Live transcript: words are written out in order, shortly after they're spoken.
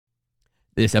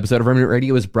This episode of Remnant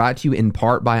Radio is brought to you in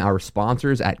part by our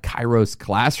sponsors at Kairos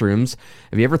Classrooms.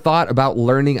 Have you ever thought about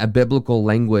learning a biblical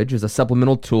language as a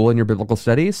supplemental tool in your biblical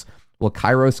studies? Well,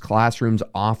 Kairos Classrooms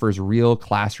offers real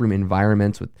classroom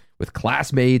environments with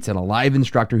classmates and a live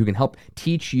instructor who can help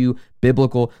teach you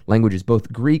biblical languages,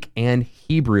 both Greek and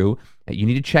Hebrew. You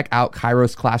need to check out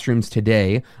Kairos Classrooms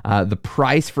today. The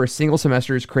price for a single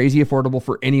semester is crazy affordable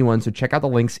for anyone, so check out the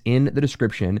links in the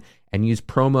description and use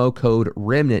promo code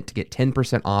REMNANT to get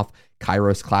 10% off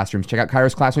Kairos Classrooms. Check out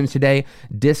Kairos Classrooms today.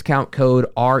 Discount code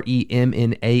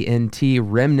REMNANT,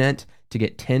 REMNANT, to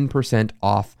get 10%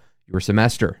 off your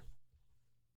semester.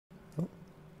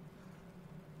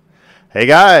 Hey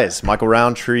guys, Michael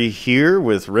Roundtree here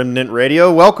with Remnant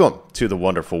Radio. Welcome to the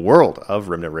wonderful world of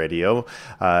Remnant Radio.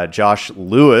 Josh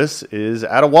Lewis is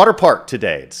at a water park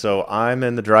today, so I'm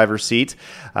in the driver's seat.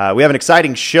 We have an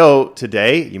exciting show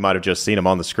today. You might have just seen him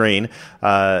on the screen.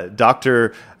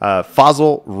 Dr.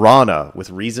 Fazl Rana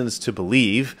with Reasons to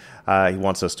Believe. He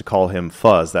wants us to call him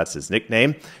Fuzz. That's his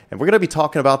nickname. And we're going to be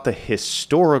talking about the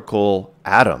historical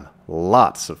Adam.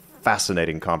 Lots of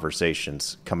fascinating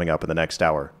conversations coming up in the next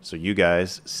hour. So you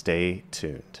guys stay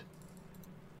tuned.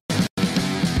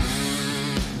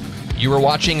 You are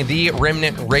watching The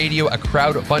Remnant Radio, a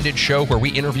crowd-funded show where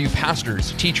we interview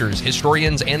pastors, teachers,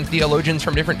 historians, and theologians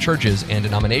from different churches and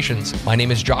denominations. My name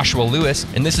is Joshua Lewis,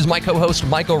 and this is my co-host,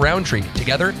 Michael Roundtree.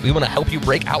 Together, we want to help you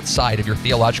break outside of your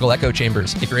theological echo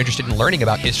chambers. If you're interested in learning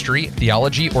about history,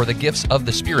 theology, or the gifts of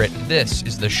the Spirit, this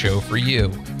is the show for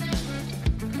you.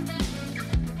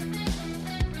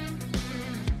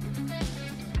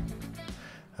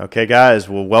 Okay, guys,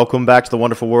 well, welcome back to the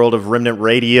wonderful world of Remnant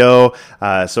Radio.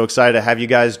 So excited to have you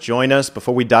guys join us.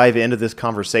 Before we dive into this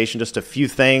conversation, just a few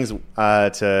things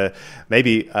to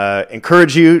maybe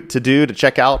encourage you to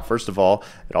check out. First of all,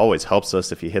 it always helps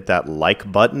us if you hit that like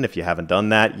button if you haven't done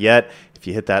that yet. If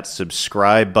you hit that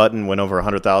subscribe button, went over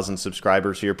 100,000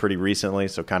 subscribers here pretty recently,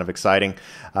 so kind of exciting.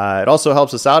 It also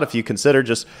helps us out if you consider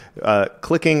just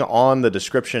clicking on the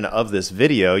description of this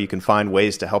video. You can find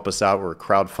ways to help us out. We're a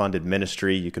crowd-funded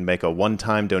ministry. You can make a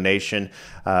one-time donation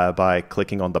by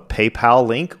clicking on the PayPal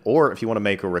link, or if you want to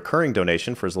make a recurring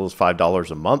donation for as little as $5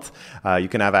 a month, you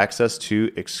can have access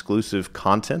to exclusive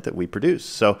content that we produce.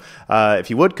 So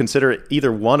if you would, consider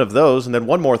either one of those. And then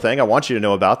one more thing I want you to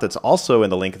know about that's also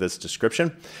in the link of this description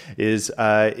is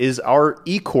our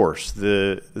e-course,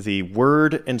 the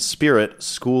Word and Spirit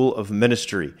School of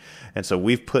Ministry. And so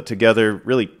we've put together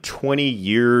really 20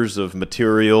 years of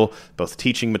material, both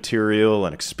teaching material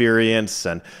and experience,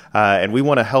 and we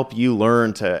want to help you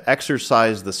learn to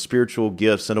exercise the spiritual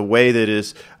gifts in a way that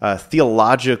is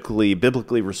theologically,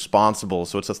 biblically responsible.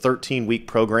 So it's a 13-week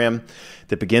program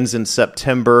that begins in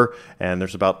September, and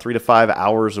there's about 3 to 5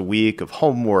 hours a week of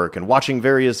homework and watching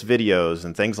various videos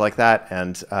and things like that.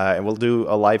 And we'll do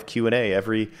a live Q&A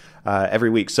every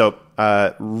week. So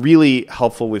really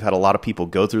helpful. We've had a lot of people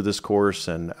go through this course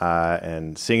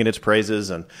and singing its praises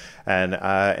and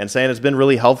saying it's been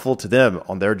really helpful to them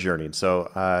on their journey. And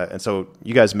so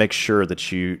you guys make sure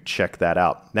that you check that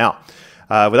out. Now,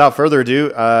 without further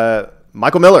ado,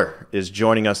 Michael Miller is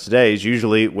joining us today. He's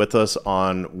usually with us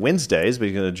on Wednesdays, but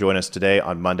he's going to join us today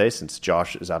on Monday since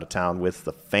Josh is out of town with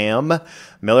the fam.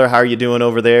 Miller, how are you doing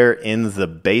over there in the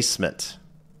basement?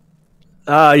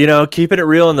 Keeping it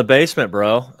real in the basement,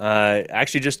 bro. I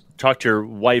actually just talked to your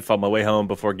wife on my way home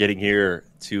before getting here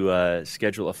to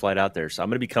schedule a flight out there. So I'm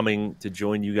going to be coming to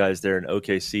join you guys there in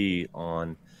OKC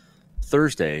on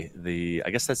Thursday. I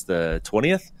guess that's the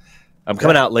 20th. I'm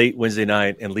coming out late Wednesday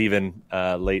night and leaving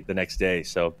late the next day.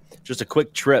 So just a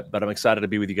quick trip, but I'm excited to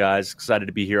be with you guys. Excited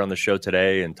to be here on the show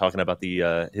today and talking about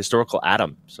the historical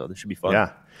Adam. So this should be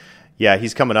fun. Yeah,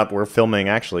 he's coming up. We're filming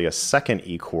actually a second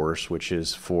e-course, which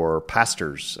is for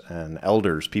pastors and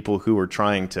elders, people who are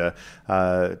trying to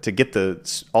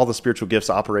get all the spiritual gifts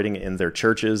operating in their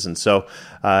churches. And so,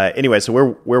 anyway, so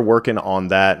we're working on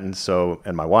that.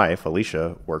 And my wife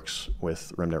Alicia works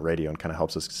with Remnant Radio and kind of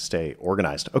helps us stay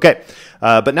organized. Okay,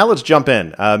 but now let's jump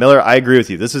in. Miller, I agree with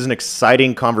you. This is an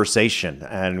exciting conversation,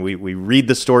 and we read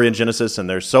the story in Genesis, and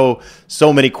there's so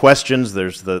many questions.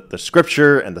 There's the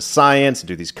scripture and the science.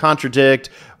 Do these contradict,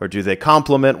 or do they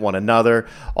complement one another?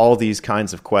 All these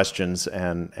kinds of questions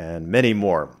and many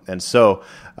more. And so,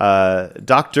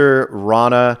 Dr.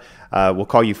 Rana, we'll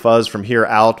call you Fuzz from here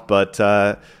out. But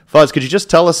Fuzz, could you just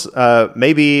tell us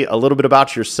maybe a little bit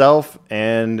about yourself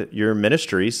and your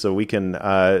ministry, so we can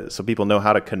so people know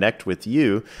how to connect with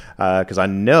you? Because I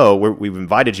know we've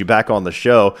invited you back on the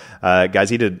show, guys.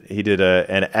 He did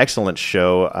an excellent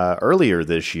show earlier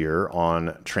this year on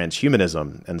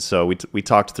transhumanism, and so we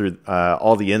talked through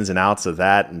all the ins and outs of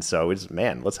that. And so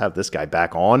let's have this guy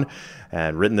back on,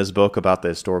 and written this book about the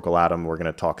historical Adam we're going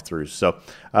to talk through. So,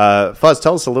 Fuzz,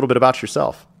 tell us a little bit about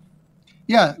yourself.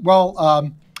 Yeah,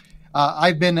 well,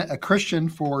 I've been a Christian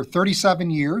for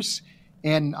 37 years,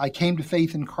 and I came to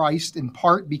faith in Christ in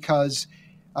part because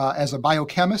as a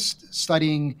biochemist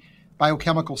studying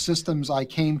biochemical systems, I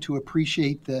came to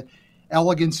appreciate the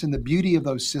elegance and the beauty of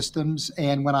those systems.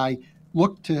 And when I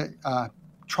looked to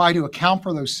try to account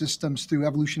for those systems through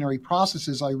evolutionary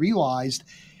processes, I realized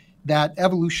that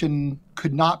evolution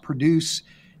could not produce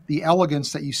the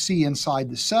elegance that you see inside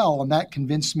the cell. And that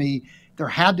convinced me there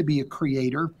had to be a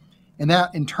creator. And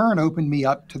that in turn opened me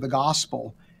up to the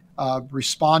gospel,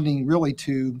 responding really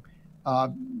to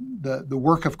the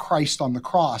work of Christ on the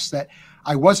cross, that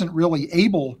I wasn't really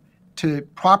able to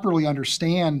properly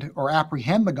understand or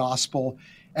apprehend the gospel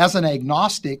as an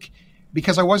agnostic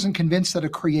because I wasn't convinced that a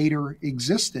creator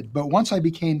existed. But once I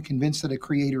became convinced that a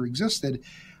creator existed,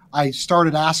 I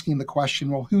started asking the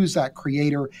question, well, who is that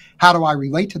creator? How do I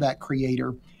relate to that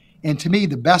creator? And to me,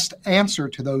 the best answer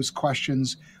to those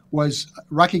questions was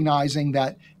recognizing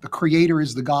that the creator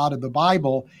is the God of the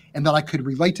Bible, and that I could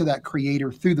relate to that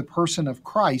creator through the person of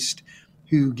Christ,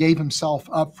 who gave himself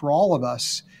up for all of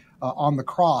us on the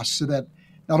cross, so that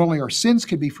not only our sins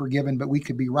could be forgiven, but we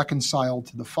could be reconciled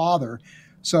to the Father.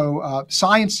 So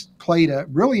science played a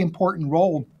really important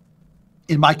role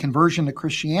in my conversion to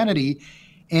Christianity.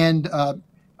 And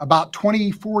about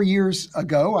 24 years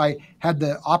ago, I had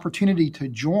the opportunity to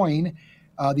join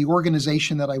the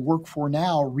organization that I work for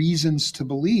now, Reasons to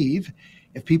Believe.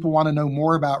 If people want to know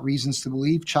more about Reasons to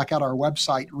Believe, check out our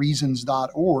website,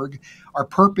 reasons.org. Our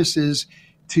purpose is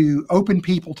to open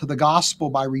people to the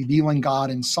gospel by revealing God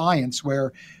in science,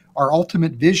 where our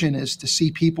ultimate vision is to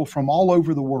see people from all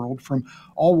over the world, from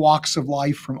all walks of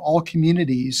life, from all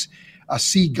communities,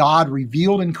 see God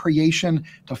revealed in creation,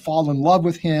 to fall in love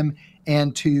with him,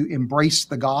 and to embrace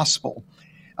the gospel.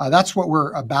 That's what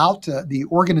we're about. The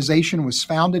organization was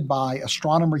founded by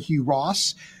astronomer Hugh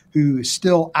Ross, who is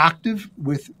still active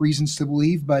with Reasons to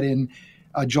Believe, but in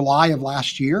July of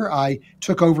last year, I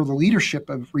took over the leadership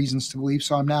of Reasons to Believe,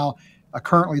 so I'm now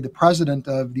currently the president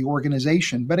of the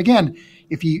organization. But again,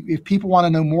 if people want to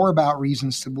know more about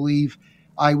Reasons to Believe,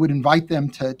 I would invite them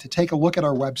to take a look at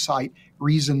our website,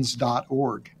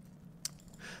 reasons.org.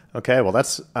 Okay, well,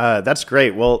 that's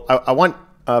great. Well, I want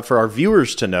for our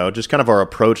viewers to know just kind of our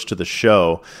approach to the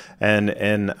show. And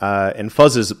in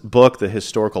Fuzz's book, The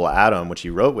Historical Adam, which he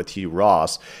wrote with Hugh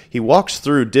Ross, he walks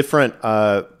through different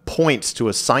points to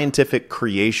a scientific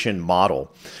creation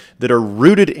model that are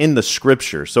rooted in the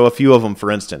scripture. So a few of them, for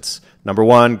instance. Number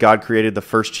one, God created the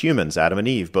first humans, Adam and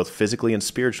Eve, both physically and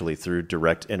spiritually through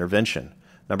direct intervention.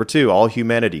 Number two, all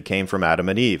humanity came from Adam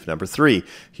and Eve. Number three,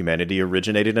 humanity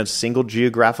originated in a single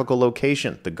geographical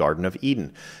location, the Garden of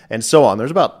Eden, and so on.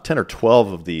 There's about 10 or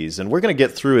 12 of these, and we're going to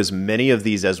get through as many of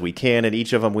these as we can, and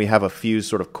each of them we have a few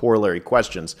sort of corollary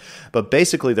questions. But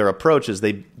basically their approach is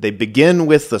they begin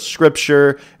with the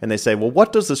scripture, and they say, well,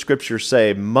 what does the scripture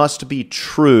say must be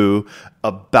true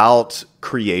about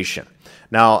creation?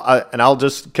 Now, I'll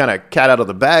just kind of cat out of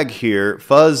the bag here.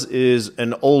 Fuzz is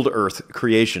an old Earth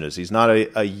creationist. He's not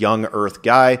a young Earth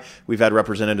guy. We've had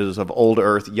representatives of old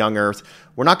Earth, young Earth.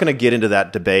 We're not going to get into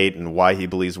that debate and why he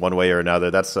believes one way or another.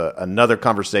 That's another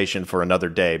conversation for another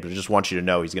day. But I just want you to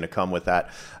know he's going to come with that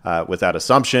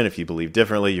assumption. If you believe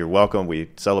differently, you're welcome. We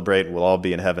celebrate, and we'll all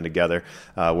be in heaven together,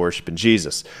 worshiping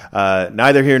Jesus.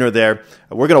 Neither here nor there.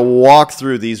 We're going to walk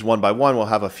through these one by one. We'll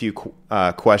have a few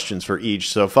questions for each.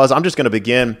 So, Fuzz, I'm just going to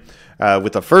begin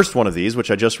with the first one of these,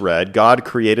 which I just read. God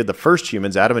created the first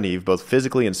humans, Adam and Eve, both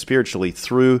physically and spiritually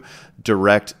through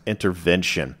direct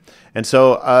intervention. And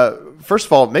so, first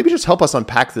of all, maybe just help us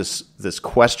unpack this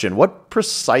question. What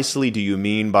precisely do you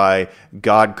mean by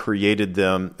God created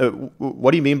them?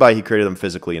 What do you mean by he created them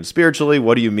physically and spiritually?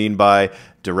 What do you mean by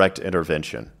direct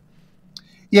intervention?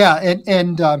 Yeah,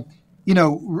 and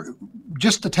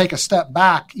just to take a step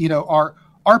back,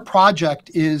 our project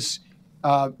is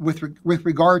with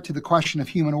regard to the question of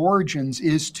human origins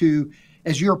is to,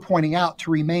 as you're pointing out,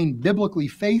 to remain biblically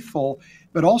faithful,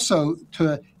 but also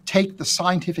to take the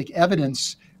scientific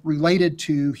evidence related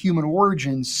to human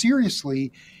origins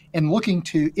seriously and looking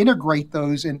to integrate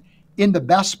those in the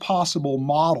best possible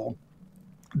model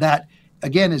that,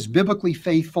 again, is biblically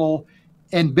faithful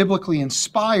and biblically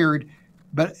inspired,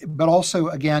 but also,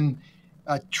 again,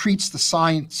 treats the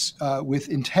science with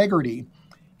integrity.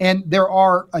 And there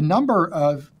are a number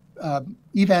of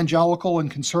evangelical and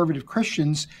conservative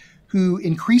Christians who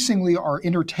increasingly are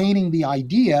entertaining the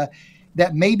idea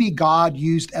that maybe God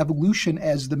used evolution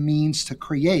as the means to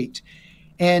create.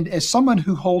 And as someone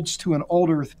who holds to an old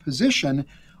earth position,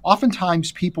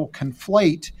 oftentimes people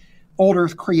conflate old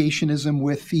earth creationism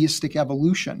with theistic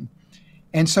evolution.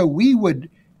 And so we would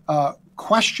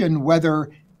question whether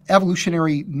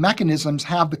evolutionary mechanisms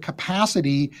have the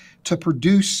capacity to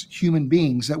produce human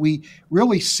beings, that we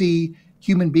really see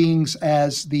human beings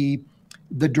as the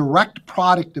direct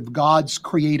product of God's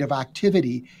creative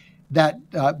activity, that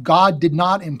God did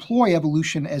not employ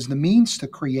evolution as the means to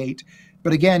create,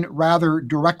 but again, rather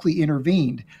directly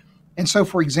intervened. And so,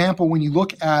 for example, when you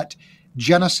look at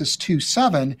Genesis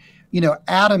 2:7,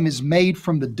 Adam is made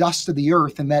from the dust of the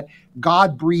earth, and that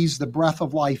God breathes the breath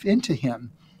of life into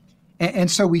him.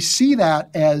 And so we see that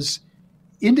as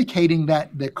indicating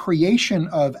that the creation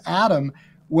of Adam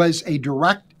was a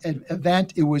direct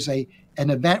event. It was an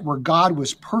event where God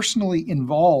was personally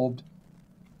involved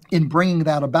in bringing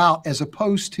that about, as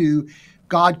opposed to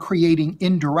God creating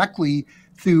indirectly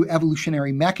through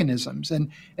evolutionary mechanisms.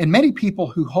 And many people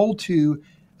who hold to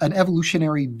an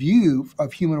evolutionary view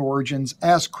of human origins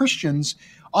as Christians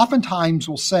oftentimes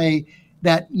will say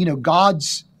that,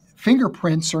 God's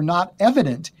fingerprints are not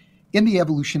evident in the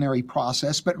evolutionary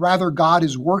process, but rather God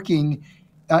is working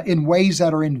in ways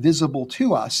that are invisible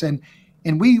to us. And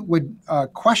we would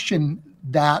question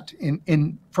that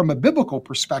from a biblical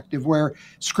perspective, where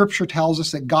Scripture tells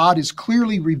us that God is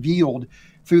clearly revealed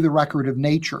through the record of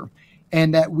nature,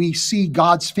 and that we see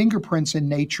God's fingerprints in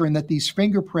nature, and that these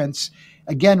fingerprints,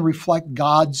 again, reflect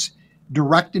God's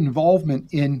direct involvement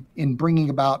in bringing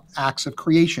about acts of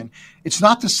creation. It's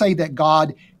not to say that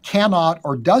God cannot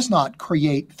or does not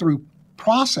create through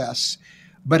process,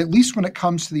 but at least when it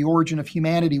comes to the origin of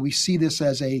humanity, we see this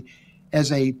as a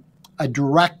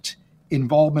direct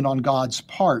involvement on God's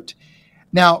part.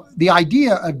 Now, the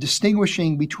idea of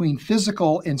distinguishing between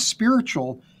physical and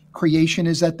spiritual creation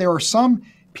is that there are some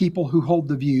people who hold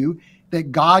the view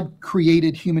that God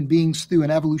created human beings through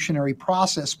an evolutionary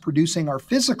process, producing our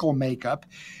physical makeup,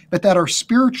 but that our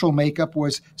spiritual makeup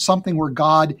was something where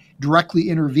God directly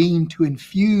intervened to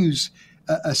infuse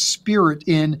a spirit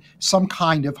in some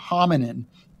kind of hominin,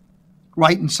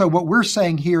 right? And so what we're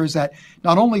saying here is that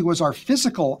not only was our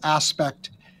physical aspect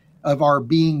of our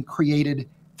being created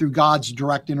through God's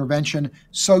direct intervention,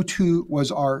 so too was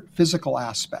our physical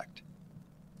aspect.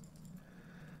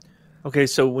 Okay,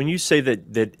 so when you say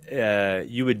that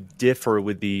you would differ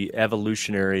with the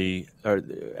evolutionary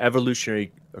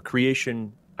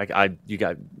creation, you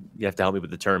have to help me with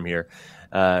the term here.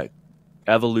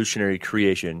 Evolutionary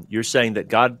creation. You're saying that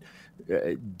God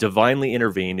divinely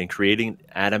intervened in creating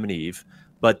Adam and Eve,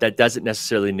 but that doesn't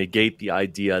necessarily negate the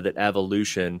idea that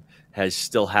evolution has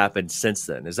still happened since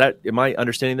then. Am I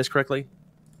understanding this correctly?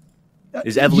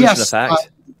 Is evolution a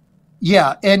fact?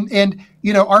 Yeah, and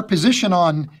our position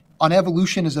on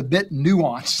evolution is a bit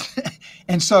nuanced,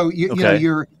 and so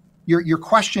your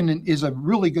question is a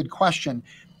really good question.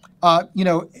 At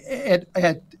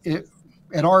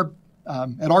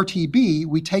RTB,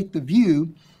 we take the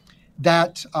view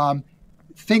that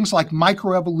things like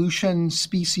microevolution,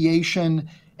 speciation,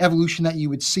 evolution that you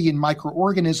would see in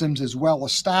microorganisms is well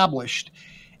established,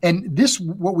 and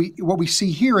what we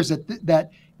see here is that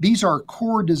these are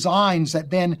core designs that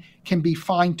then can be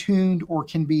fine-tuned or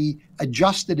can be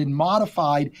adjusted and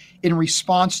modified in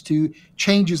response to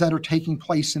changes that are taking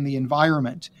place in the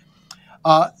environment.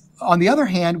 On the other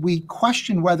hand, we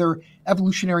question whether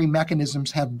evolutionary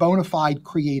mechanisms have bona fide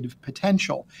creative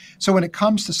potential. So when it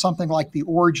comes to something like the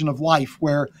origin of life,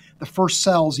 where the first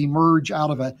cells emerge out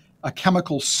of a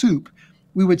chemical soup,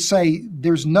 we would say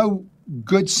there's no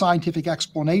good scientific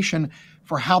explanation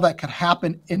for how that could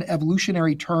happen in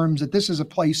evolutionary terms, that this is a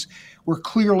place where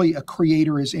clearly a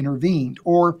creator has intervened.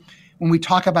 Or when we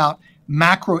talk about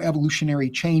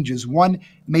macroevolutionary changes, one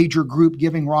major group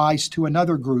giving rise to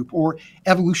another group, or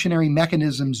evolutionary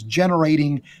mechanisms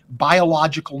generating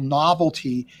biological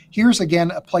novelty, here's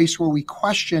again a place where we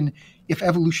question if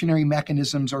evolutionary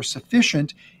mechanisms are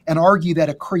sufficient and argue that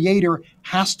a creator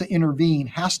has to intervene,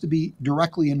 has to be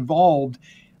directly involved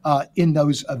in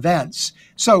those events.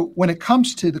 So when it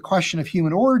comes to the question of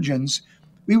human origins,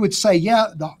 we would say,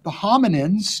 the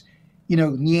hominins,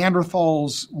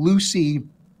 Neanderthals, Lucy,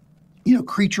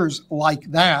 creatures like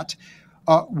that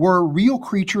were real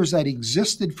creatures that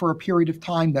existed for a period of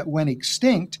time that went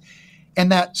extinct,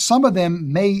 and that some of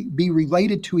them may be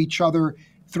related to each other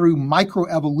through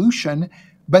microevolution,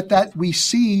 but that we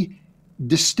see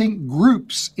distinct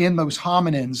groups in those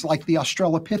hominins, like the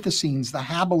Australopithecines, the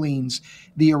Habilines,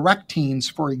 the Erectines,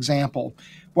 for example,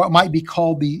 what might be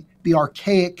called the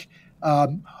archaic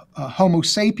Homo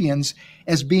sapiens,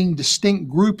 as being distinct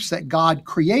groups that God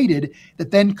created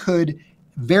that then could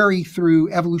vary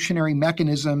through evolutionary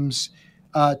mechanisms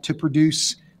to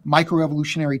produce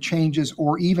microevolutionary changes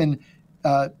or even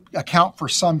account for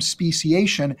some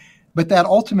speciation, but that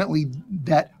ultimately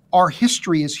that our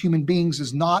history as human beings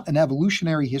is not an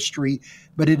evolutionary history,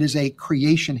 but it is a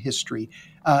creation history.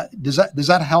 Does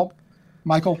that help,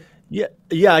 Michael? Yeah.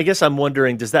 I guess I'm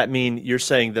wondering, does that mean you're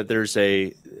saying that there's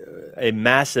a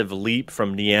massive leap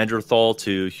from Neanderthal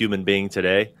to human being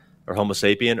today, or Homo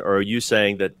sapien, or are you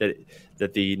saying that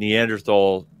the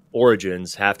Neanderthal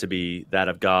origins have to be that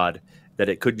of God, that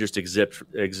it couldn't just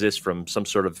exist from some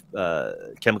sort of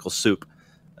chemical soup?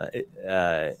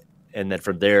 And then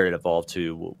from there it evolved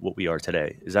to what we are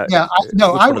today. Is that? Yeah,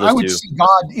 I would see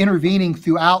God intervening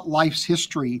throughout life's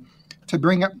history to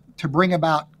bring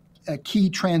about key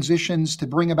transitions, to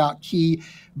bring about key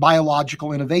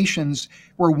biological innovations,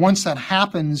 where once that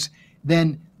happens,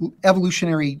 then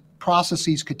evolutionary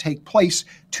processes could take place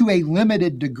to a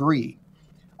limited degree.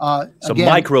 So again,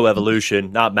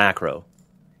 microevolution, not macro.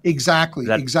 Exactly.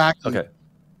 Okay.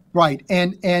 Right.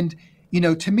 And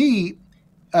to me,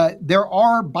 there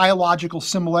are biological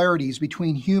similarities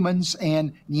between humans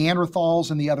and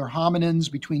Neanderthals and the other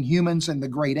hominins, between humans and the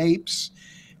great apes,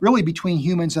 really between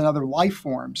humans and other life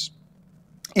forms.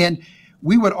 And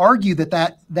we would argue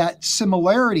that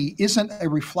similarity isn't a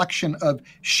reflection of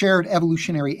shared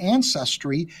evolutionary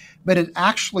ancestry, but it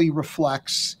actually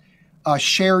reflects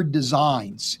shared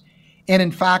designs. And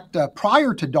in fact,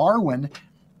 prior to Darwin,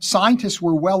 scientists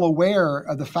were well aware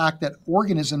of the fact that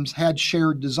organisms had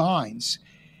shared designs.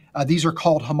 These are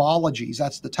called homologies.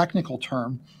 That's the technical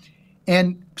term.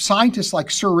 And scientists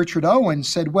like Sir Richard Owen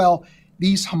said, well,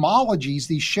 these homologies,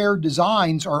 these shared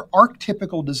designs, are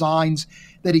archetypical designs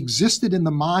that existed in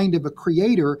the mind of a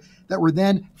creator that were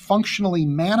then functionally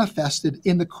manifested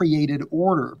in the created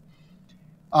order.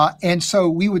 And so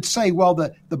we would say, well,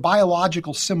 the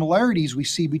biological similarities we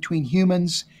see between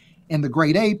humans and the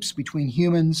great apes, between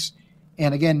humans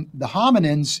and, again, the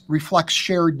hominins, reflects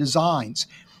shared designs.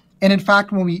 And in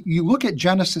fact, when you look at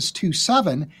Genesis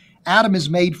 2:7, Adam is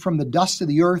made from the dust of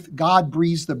the earth. God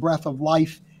breathes the breath of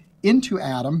life into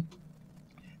Adam.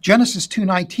 Genesis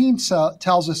 2:19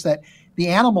 tells us that the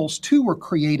animals too were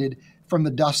created from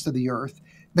the dust of the earth,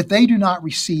 but they do not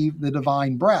receive the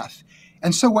divine breath.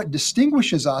 And so what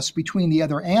distinguishes us between the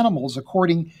other animals,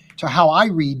 according to how I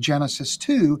read Genesis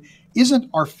 2, isn't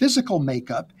our physical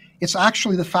makeup. It's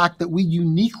actually the fact that we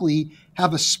uniquely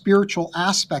have a spiritual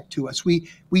aspect to us. We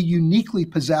uniquely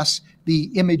possess the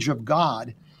image of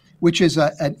God, which is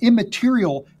an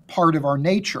immaterial part of our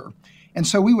nature. And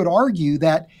so we would argue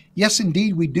that, yes,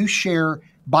 indeed, we do share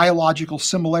biological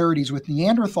similarities with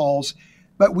Neanderthals,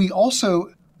 but we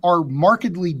also are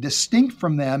markedly distinct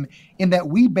from them in that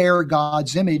we bear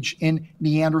God's image and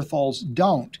Neanderthals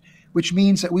don't, which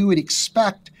means that we would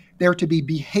expect there to be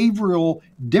behavioral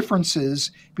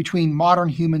differences between modern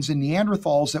humans and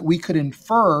Neanderthals that we could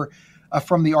infer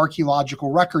from the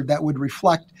archaeological record that would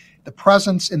reflect the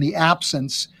presence and the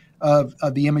absence of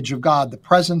the image of God, the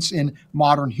presence in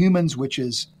modern humans, which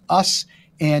is us,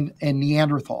 and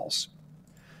Neanderthals.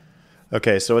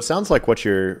 Okay, so it sounds like what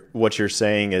you're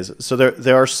saying is, so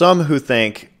there are some who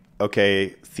think, okay,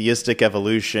 theistic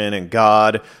evolution and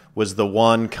God was the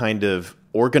one kind of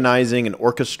organizing and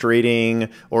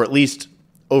orchestrating, or at least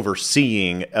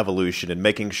overseeing evolution and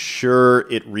making sure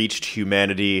it reached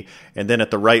humanity, and then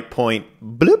at the right point,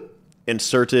 bloop,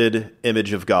 inserted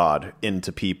image of God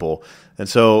into people. And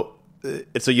so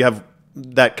you have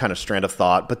that kind of strand of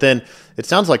thought. But then it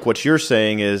sounds like what you're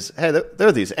saying is, hey, there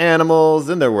are these animals,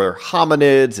 then there were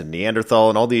hominids and Neanderthal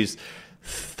and all these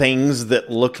things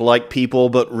that looked like people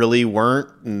but really weren't,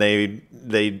 and they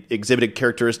exhibited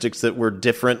characteristics that were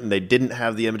different, and they didn't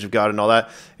have the image of God and all that.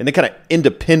 And then kind of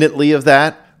independently of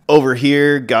that, over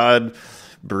here, God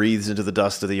breathes into the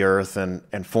dust of the earth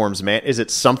and forms man. Is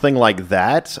it something like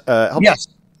that? Yes.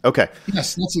 Okay.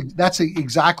 Yes, that's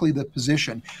exactly the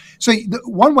position. So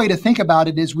one way to think about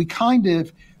it is we kind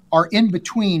of are in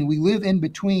between. We live in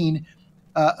between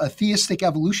a theistic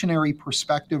evolutionary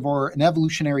perspective or an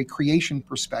evolutionary creation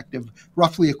perspective,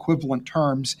 roughly equivalent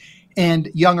terms, and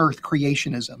young Earth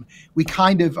creationism. We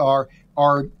kind of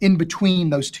are in between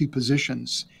those two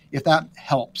positions, if that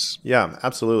helps. Yeah,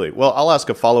 absolutely. Well, I'll ask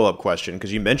a follow-up question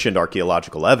because you mentioned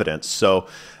archaeological evidence. So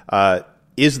what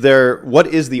is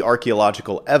the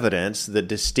archaeological evidence that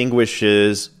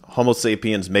distinguishes Homo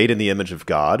sapiens made in the image of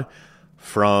God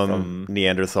from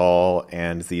Neanderthal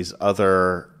and these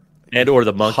other or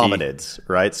the monkey hominids,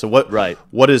 right? So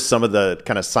what is some of the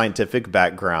kind of scientific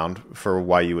background for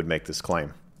why you would make this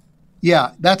claim?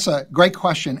 Yeah, that's a great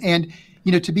question. And,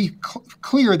 to be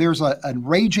clear, there's a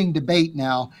raging debate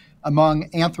now among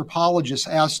anthropologists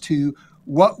as to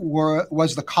what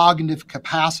was the cognitive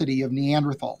capacity of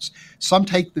Neanderthals. Some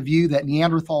take the view that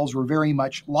Neanderthals were very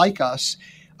much like us.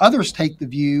 Others take the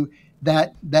view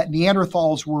that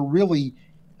Neanderthals were really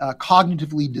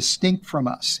cognitively distinct from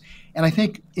us. And I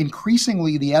think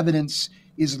increasingly the evidence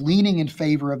is leaning in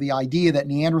favor of the idea that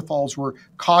Neanderthals were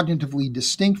cognitively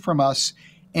distinct from us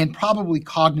and probably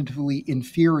cognitively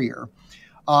inferior.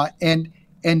 And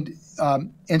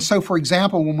so, for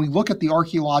example, when we look at the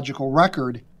archaeological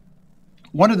record,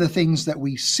 one of the things that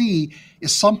we see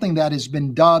is something that has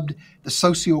been dubbed the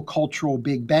sociocultural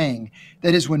Big Bang.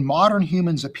 That is, when modern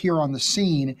humans appear on the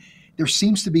scene, there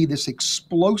seems to be this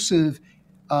explosive,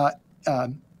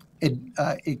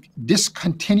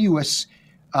 discontinuous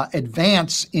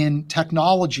advance in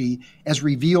technology as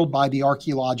revealed by the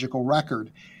archaeological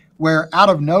record, where out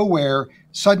of nowhere,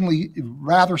 suddenly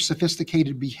rather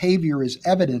sophisticated behavior is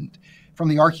evident from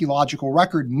the archaeological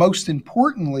record. Most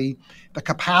importantly, the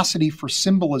capacity for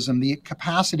symbolism, the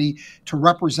capacity to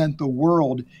represent the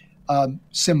world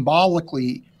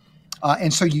symbolically.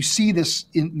 And so you see this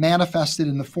manifested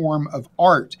in the form of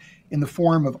art, in the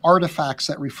form of artifacts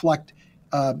that reflect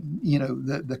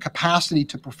the capacity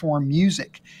to perform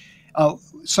music.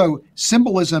 So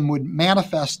symbolism would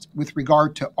manifest with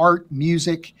regard to art,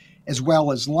 music, as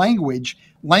well as language.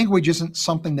 Language isn't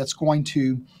something that's going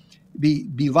to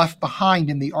be left behind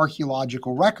in the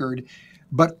archaeological record,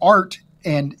 but art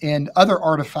and other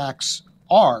artifacts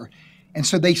are. And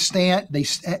so they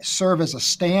serve as a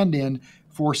stand-in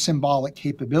for symbolic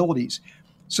capabilities.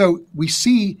 So we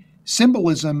see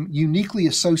symbolism uniquely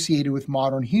associated with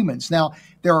modern humans. Now,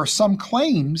 there are some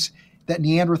claims that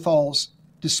Neanderthals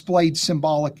displayed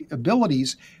symbolic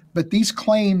abilities, but these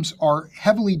claims are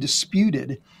heavily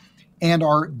disputed and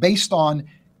are based on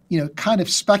kind of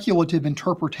speculative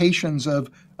interpretations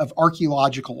of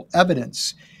archaeological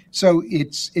evidence. So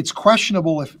it's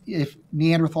questionable if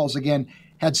Neanderthals, again,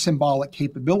 had symbolic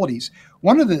capabilities.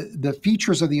 One of the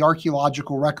features of the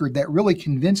archaeological record that really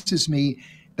convinces me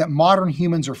that modern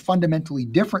humans are fundamentally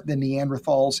different than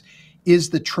Neanderthals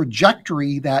is the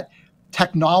trajectory that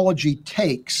technology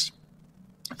takes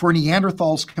for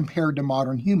Neanderthals compared to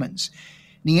modern humans.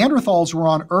 Neanderthals were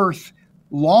on Earth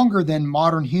longer than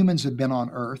modern humans have been on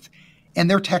Earth, and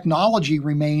their technology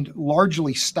remained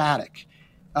largely static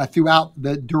throughout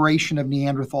the duration of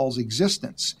Neanderthals'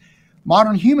 existence.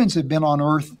 Modern humans have been on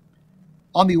Earth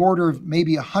on the order of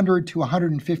maybe 100 to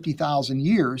 150,000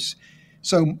 years,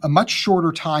 so a much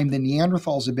shorter time than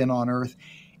Neanderthals have been on Earth.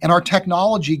 And our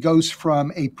technology goes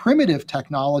from a primitive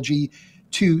technology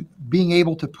to being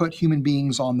able to put human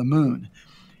beings on the moon.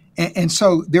 And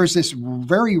so there's this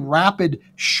very rapid,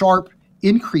 sharp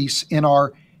increase in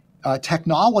our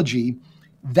technology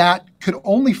that could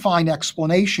only find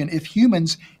explanation if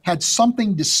humans had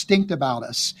something distinct about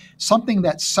us, something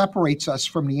that separates us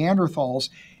from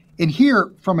Neanderthals. And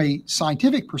here, from a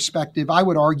scientific perspective, I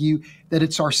would argue that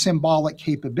it's our symbolic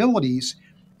capabilities.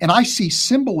 And I see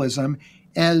symbolism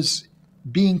as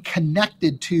being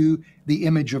connected to the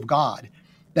image of God,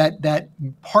 that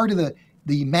part of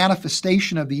the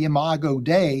manifestation of the Imago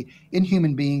Dei in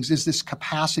human beings is this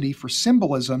capacity for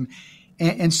symbolism.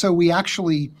 And so we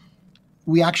actually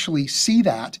see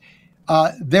that.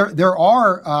 There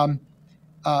are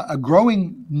a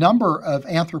growing number of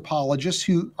anthropologists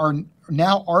who are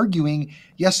now arguing,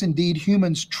 yes, indeed,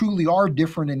 humans truly are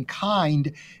different in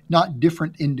kind, not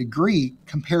different in degree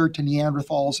compared to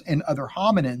Neanderthals and other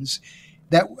hominins,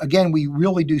 that, again, we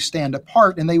really do stand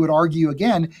apart. And they would argue,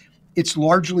 again, it's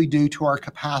largely due to our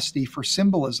capacity for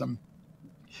symbolism.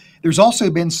 There's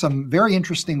also been some very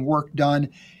interesting work done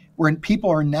where people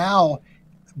are now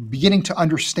beginning to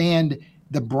understand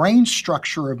the brain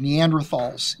structure of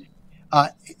Neanderthals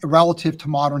relative to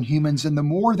modern humans. And the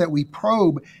more that we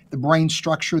probe the brain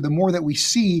structure, the more that we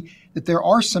see that there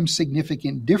are some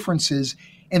significant differences.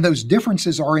 And those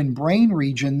differences are in brain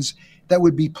regions that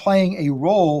would be playing a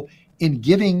role in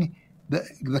giving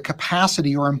the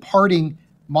capacity or imparting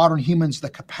modern humans the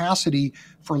capacity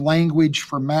for language,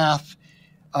 for math,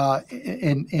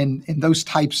 and those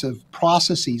types of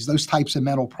processes, those types of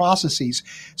mental processes.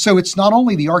 So it's not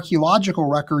only the archaeological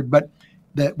record, but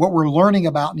what we're learning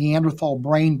about Neanderthal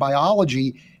brain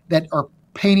biology that are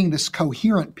painting this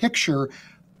coherent picture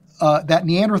that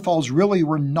Neanderthals really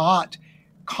were not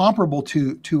comparable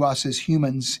to us as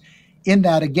humans, in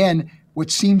that, again, what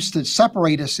seems to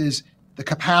separate us is the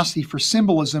capacity for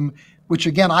symbolism, which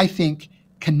again, I think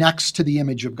connects to the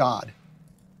image of God.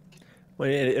 Well,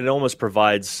 it almost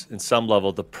provides, in some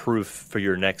level, the proof for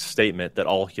your next statement that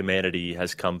all humanity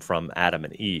has come from Adam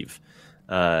and Eve.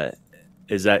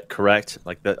 Is that correct?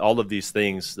 Like that, all of these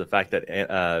things, the fact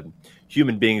that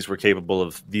human beings were capable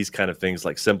of these kind of things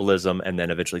like symbolism and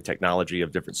then eventually technology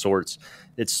of different sorts,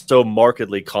 it's so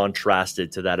markedly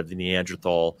contrasted to that of the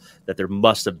Neanderthal that there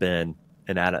must have been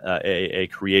a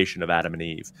creation of Adam and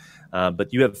Eve.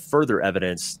 But you have further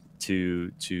evidence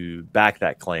to back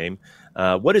that claim.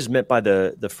 What is meant by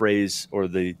the phrase or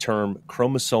the term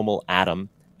chromosomal Adam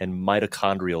and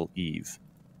mitochondrial Eve?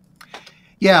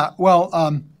 Yeah,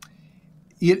 well,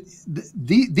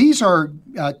 these are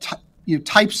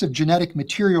types of genetic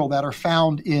material that are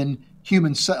found in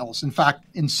human cells. In fact,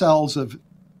 in cells of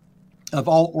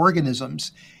all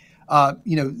organisms,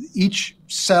 each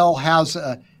cell has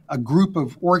a group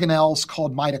of organelles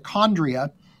called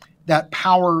mitochondria that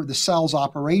power the cell's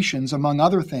operations, among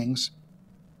other things.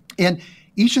 And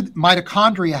each of the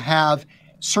mitochondria have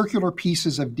circular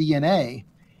pieces of DNA.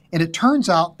 And it turns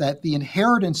out that the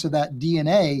inheritance of that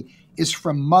DNA is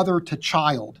from mother to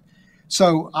child.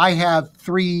 So I have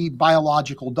 3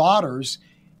 biological daughters,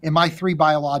 and my 3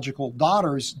 biological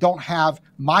daughters don't have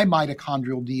my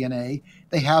mitochondrial DNA.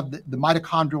 They have the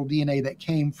mitochondrial DNA that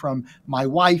came from my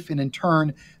wife, and in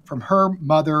turn from her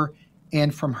mother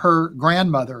and from her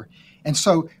grandmother. And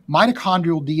so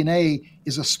mitochondrial DNA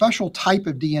is a special type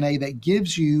of DNA that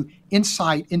gives you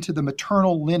insight into the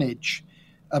maternal lineage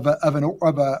of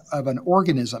an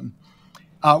organism.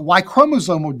 Y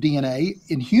chromosomal DNA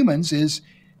in humans is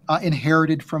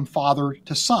inherited from father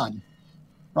to son,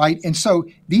 right? And so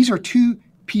these are 2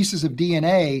 pieces of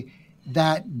DNA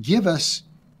that give us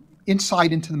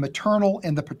insight into the maternal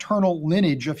and the paternal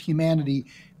lineage of humanity,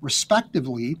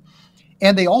 respectively.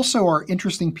 And they also are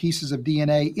interesting pieces of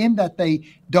DNA in that they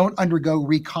don't undergo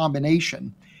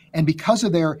recombination. And because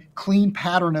of their clean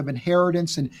pattern of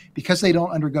inheritance and because they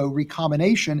don't undergo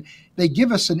recombination, they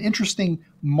give us an interesting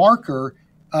marker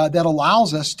that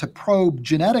allows us to probe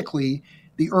genetically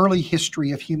the early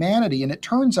history of humanity. And it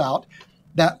turns out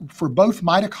that for both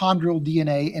mitochondrial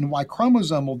DNA and Y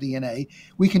chromosomal DNA,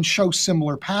 we can show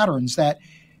similar patterns that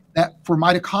for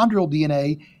mitochondrial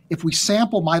DNA, if we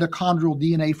sample mitochondrial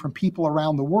DNA from people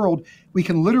around the world, we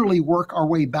can literally work our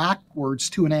way backwards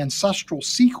to an ancestral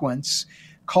sequence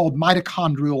called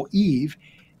mitochondrial Eve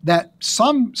that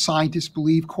some scientists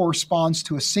believe corresponds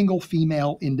to a single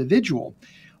female individual.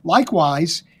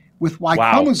 Likewise, with Y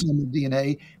chromosomal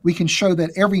DNA, we can show that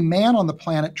every man on the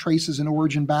planet traces an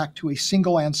origin back to a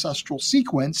single ancestral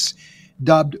sequence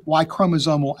dubbed Y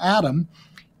chromosomal Adam.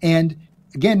 And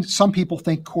again, some people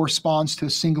think corresponds to a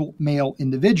single male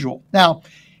individual. Now,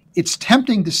 it's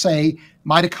tempting to say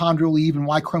mitochondrial Eve and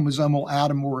Y chromosomal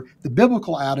Adam were the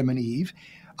biblical Adam and Eve.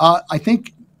 I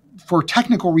think for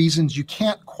technical reasons, you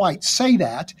can't quite say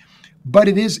that, but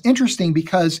it is interesting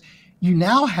because you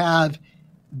now have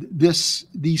these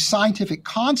scientific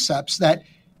concepts that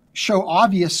show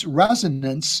obvious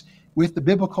resonance with the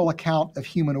biblical account of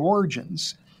human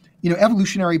origins.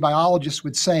 Evolutionary biologists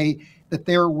would say that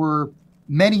there were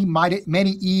many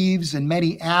Eves and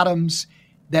many Adams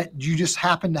that you just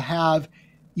happen to have,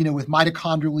 with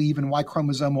mitochondrial Eve and Y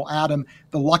chromosomal Adam,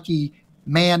 the lucky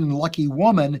man and lucky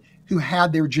woman who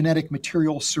had their genetic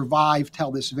material survive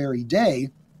till this very day.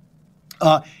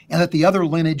 And that the other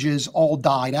lineages all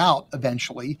died out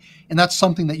eventually. And that's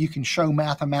something that you can show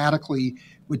mathematically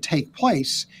would take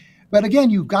place. But again,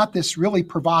 you've got this really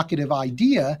provocative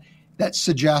idea that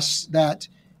suggests that,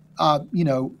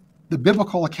 the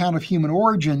biblical account of human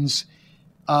origins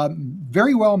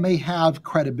very well may have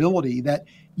credibility, that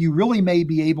you really may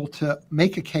be able to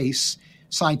make a case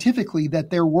scientifically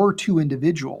that there were 2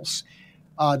 individuals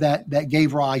that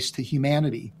gave rise to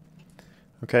humanity.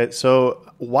 Okay,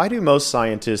 so why do most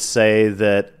scientists say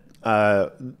that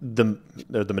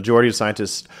the majority of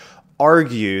scientists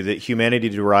argue that humanity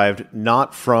derived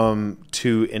not from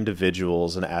 2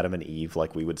 individuals, an Adam and Eve,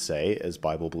 like we would say as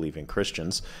Bible-believing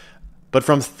Christians, but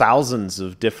from thousands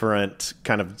of different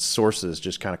kind of sources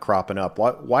just kind of cropping up?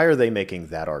 Why are they making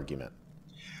that argument?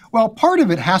 Well, part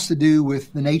of it has to do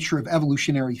with the nature of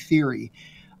evolutionary theory.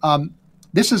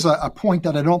 This is a point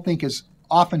that I don't think is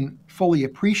often fully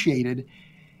appreciated,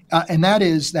 and that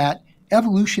is that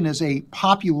evolution is a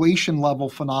population level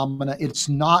phenomena.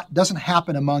 Doesn't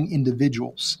happen among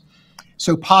individuals.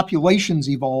 So populations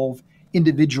evolve,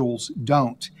 individuals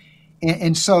don't.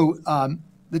 And so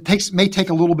it may take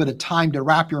a little bit of time to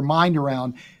wrap your mind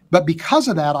around, but because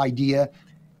of that idea,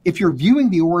 if you're viewing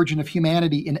the origin of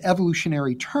humanity in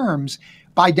evolutionary terms,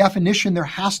 by definition, there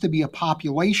has to be a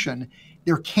population.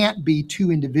 There can't be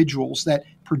two individuals that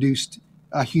produced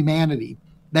humanity.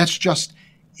 That's just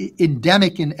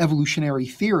endemic in evolutionary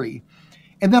theory.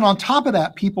 And then on top of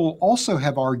that, people also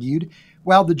have argued,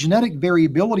 well, the genetic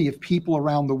variability of people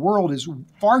around the world is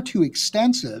far too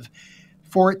extensive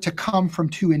for it to come from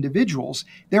two individuals.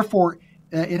 Therefore,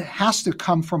 it has to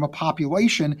come from a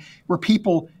population where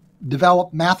people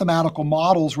develop mathematical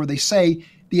models where they say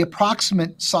the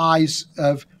approximate size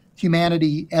of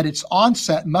humanity at its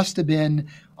onset must have been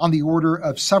on the order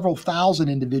of several thousand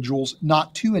individuals,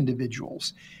 not two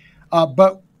individuals.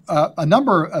 But a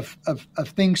number of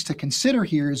things to consider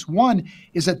here is, one,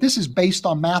 is that this is based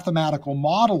on mathematical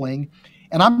modeling,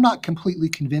 and I'm not completely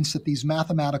convinced that these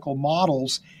mathematical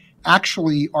models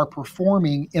actually are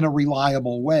performing in a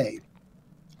reliable way.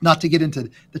 Not to get into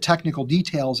the technical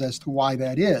details as to why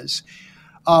that is.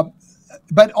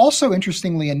 But also,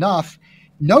 interestingly enough,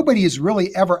 nobody has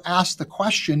really ever asked the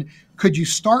question, could you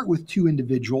start with two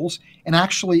individuals and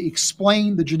actually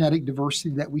explain the genetic diversity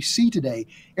that we see today?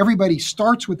 Everybody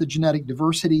starts with the genetic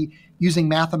diversity using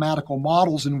mathematical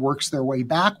models and works their way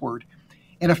backward.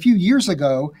 And a few years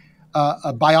ago,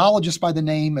 a biologist by the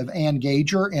name of Ann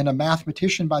Gager and a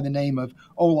mathematician by the name of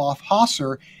Olaf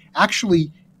Hasser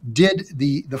actually did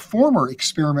the former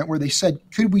experiment where they said,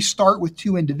 could we start with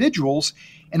two individuals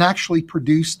and actually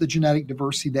produce the genetic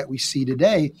diversity that we see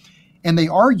today? And they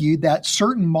argued that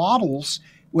certain models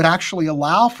would actually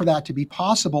allow for that to be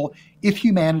possible if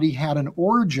humanity had an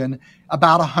origin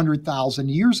about 100,000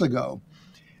 years ago.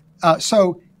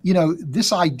 So,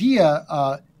 this idea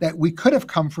that we could have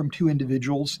come from two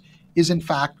individuals is in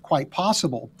fact quite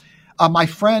possible. My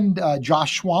friend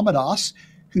Josh Swamidass,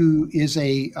 who is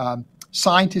a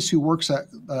scientist who works at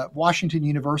Washington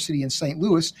University in St.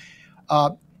 Louis,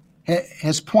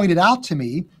 has pointed out to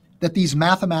me that these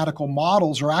mathematical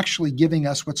models are actually giving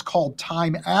us what's called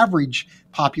time average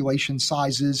population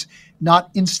sizes, not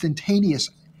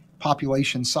instantaneous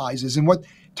population sizes. And what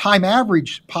time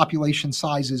average population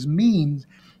sizes mean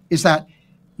is that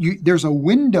there's a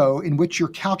window in which you're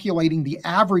calculating the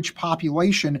average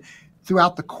population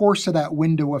throughout the course of that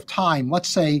window of time, let's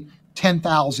say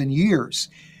 10,000 years.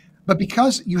 But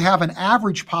because you have an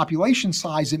average population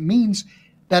size, it means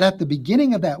that at the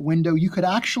beginning of that window, you could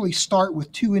actually start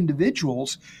with two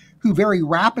individuals who very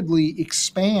rapidly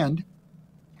expand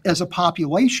as a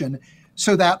population,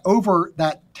 so that over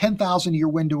that 10,000 year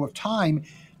window of time,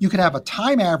 you could have a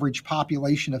time average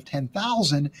population of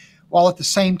 10,000, while at the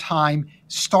same time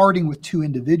starting with two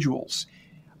individuals.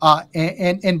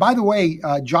 And by the way,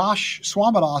 Josh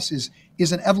Swamidass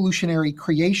is an evolutionary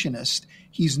creationist.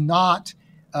 He's not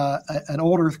an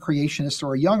old Earth creationist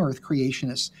or a young Earth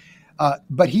creationist.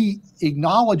 But he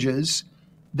acknowledges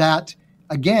that,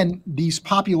 again, these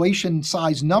population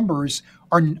size numbers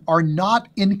are not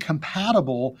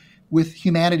incompatible with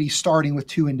humanity starting with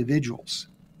two individuals.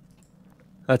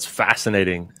 That's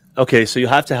fascinating. Okay, so you'll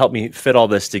have to help me fit all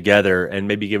this together and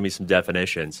maybe give me some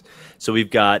definitions. So we've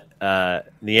got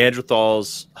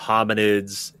Neanderthals,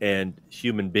 hominids, and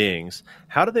human beings.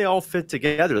 How do they all fit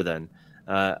together then?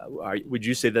 Would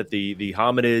you say that the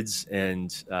hominids and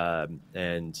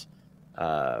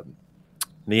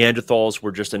Neanderthals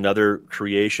were just another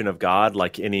creation of God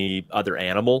like any other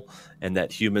animal, and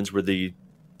that humans were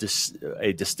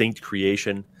a distinct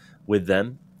creation with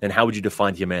them? And how would you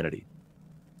define humanity?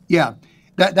 Yeah,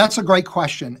 that's a great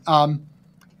question.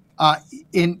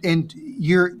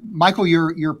 Michael,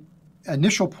 your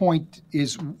initial point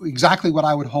is exactly what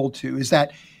I would hold to, is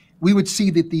that we would see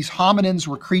that these hominins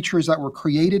were creatures that were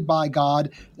created by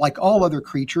God like all other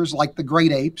creatures, like the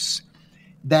great apes,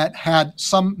 that had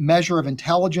some measure of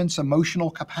intelligence,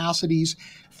 emotional capacities,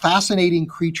 fascinating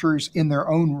creatures in their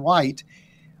own right,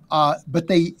 but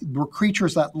they were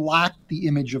creatures that lacked the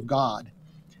image of God.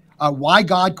 Why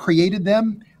God created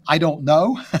them, I don't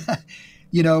know.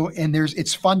 And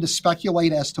it's fun to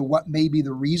speculate as to what may be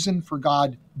the reason for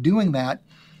God doing that.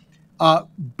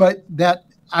 But that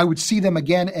I would see them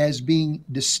again as being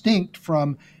distinct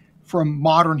from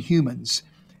modern humans.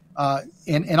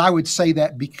 And I would say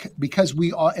that because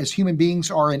we all, as human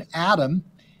beings are in Adam,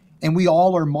 and we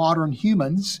all are modern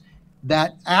humans,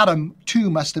 that Adam too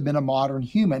must have been a modern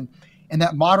human, and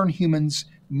that modern humans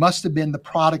must have been the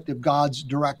product of God's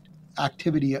direct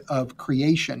activity of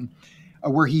creation,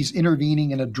 where he's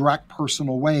intervening in a direct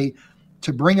personal way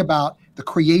to bring about the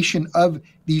creation of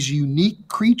these unique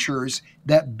creatures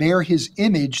that bear his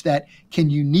image, that can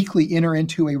uniquely enter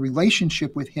into a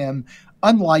relationship with him,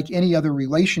 unlike any other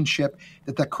relationship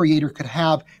that the creator could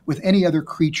have with any other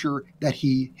creature that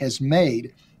he has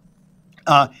made.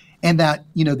 And that,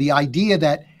 the idea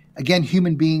that, again,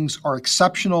 human beings are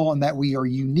exceptional and that we are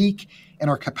unique in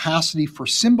our capacity for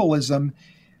symbolism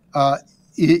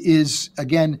is,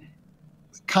 again,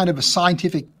 kind of a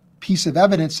scientific piece of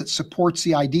evidence that supports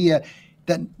the idea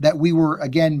that we were,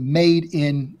 again, made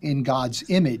in God's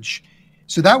image.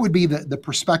 So that would be the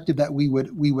perspective that we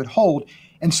would hold.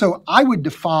 And so I would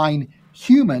define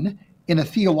human in a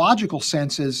theological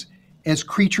sense as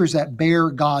creatures that bear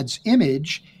God's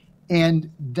image,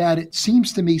 and that it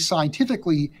seems to me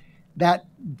scientifically that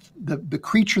the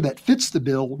creature that fits the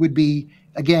bill would be,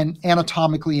 again,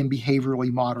 anatomically and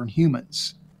behaviorally modern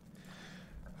humans.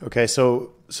 Okay,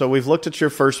 so we've looked at your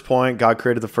first point. God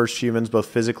created the first humans both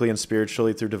physically and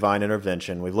spiritually through divine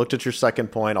intervention. We've looked at your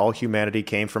second point. All humanity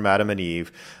came from Adam and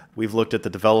Eve. We've looked at the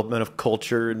development of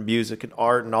culture and music and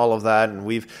art and all of that, and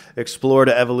we've explored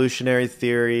evolutionary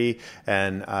theory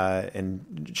and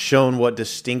shown what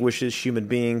distinguishes human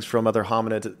beings from other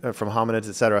hominids,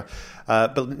 etc.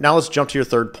 But now let's jump to your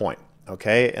third point.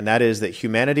 Okay, and that is that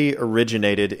humanity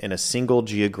originated in a single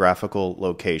geographical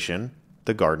location,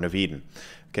 the Garden of Eden.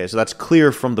 Okay, so that's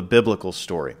clear from the biblical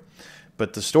story.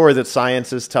 But the story that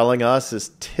science is telling us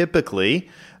is typically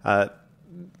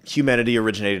humanity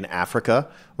originated in Africa,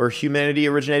 or humanity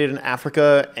originated in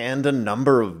Africa and a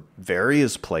number of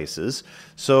various places.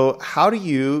 So how do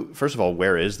you, first of all,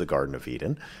 where is the Garden of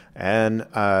Eden? And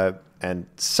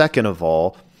second of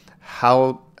all,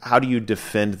 how do you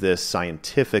defend this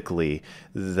scientifically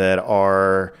that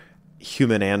our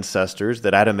human ancestors,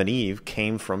 that Adam and Eve,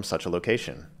 came from such a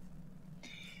location?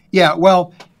 Yeah,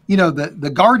 well,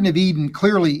 the Garden of Eden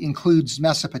clearly includes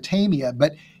Mesopotamia,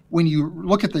 but when you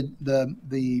look at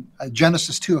the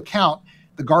Genesis 2 account,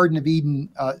 the Garden of Eden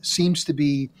seems to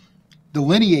be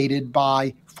delineated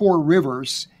by 4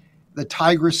 rivers: the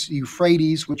Tigris,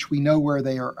 Euphrates, which we know where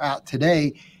they are at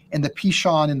today, and the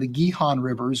Pishon and the Gihon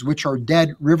rivers, which are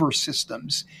dead river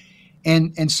systems.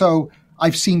 And so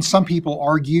I've seen some people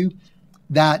argue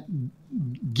that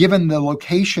given the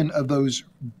location of those,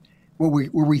 where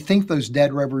we think those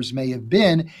dead rivers may have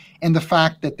been, and the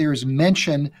fact that there's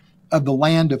mention of the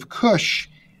land of Cush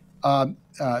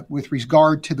with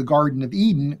regard to the Garden of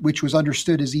Eden, which was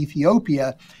understood as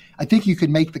Ethiopia, I think you could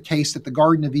make the case that the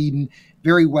Garden of Eden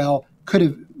very well could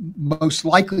have most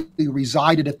likely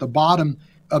resided at the bottom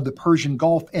of the Persian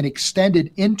Gulf and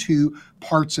extended into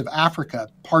parts of Africa,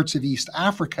 parts of East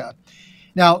Africa.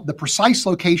 Now, the precise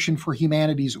location for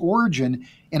humanity's origin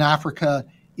in Africa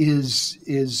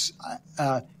is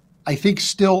I think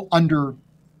still under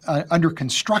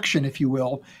construction, if you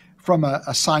will, from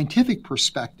a scientific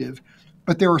perspective.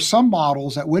 But there are some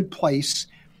models that would place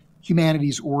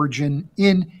humanity's origin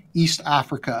in East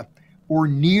Africa or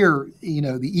near,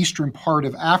 the eastern part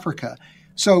of Africa.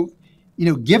 So,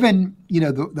 given,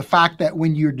 the fact that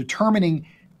when you're determining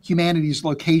humanity's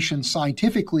location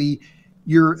scientifically,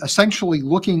 you're essentially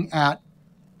looking at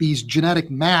these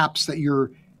genetic maps that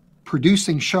you're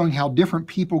producing, showing how different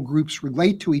people groups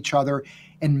relate to each other,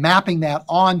 and mapping that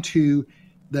onto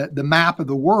the map of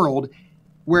the world,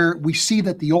 where we see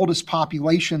that the oldest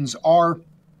populations are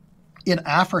in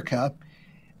Africa.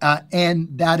 And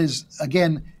that is,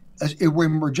 again,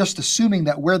 when we're just assuming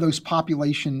that where those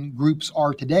population groups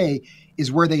are today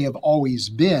is where they have always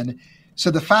been. So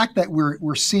the fact that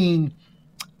we're seeing,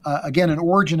 again, an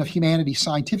origin of humanity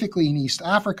scientifically in East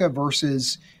Africa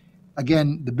versus,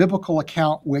 again, the biblical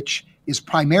account, which is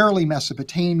primarily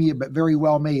Mesopotamia, but very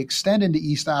well may extend into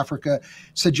East Africa,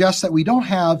 suggests that we don't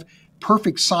have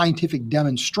perfect scientific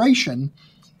demonstration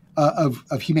of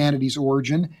humanity's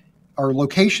origin or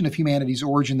location of humanity's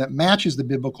origin that matches the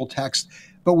biblical text,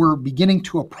 but we're beginning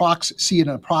to see an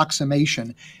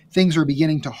approximation. Things are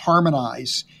beginning to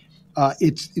harmonize.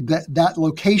 It's that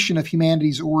location of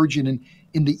humanity's origin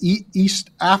in the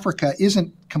East Africa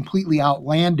isn't completely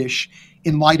outlandish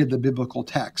in light of the biblical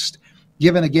text.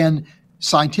 Given, again,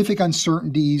 scientific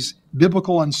uncertainties,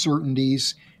 biblical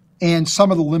uncertainties, and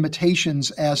some of the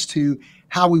limitations as to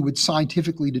how we would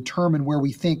scientifically determine where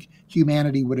we think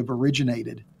humanity would have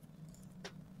originated.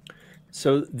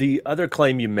 So the other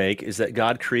claim you make is that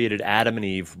God created Adam and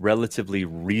Eve relatively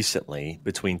recently,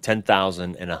 between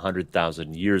 10,000 and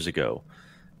 100,000 years ago.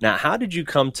 Now, how did you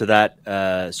come to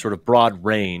that sort of broad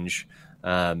range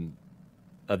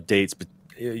of dates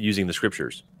using the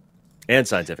scriptures and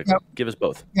scientific? Give us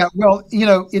both. Yeah, well,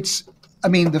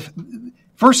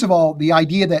 first of all, the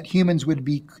idea that humans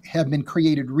have been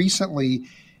created recently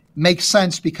makes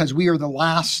sense because we are the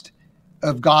last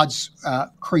of God's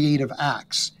creative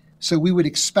acts. So we would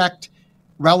expect,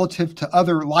 relative to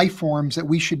other life forms, that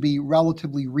we should be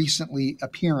relatively recently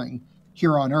appearing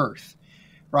here on Earth,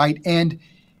 right? And,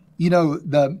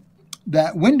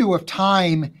 that window of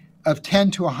time of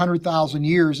 10 to 100,000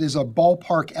 years is a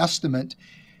ballpark estimate,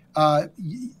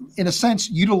 in a sense,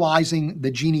 utilizing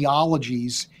the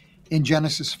genealogies in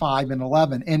Genesis 5 and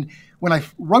 11. And when I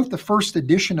wrote the first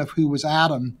edition of Who Was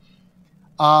Adam,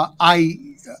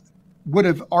 I would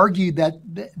have argued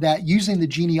that using the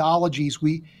genealogies,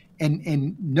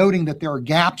 and noting that there are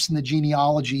gaps in the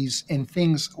genealogies and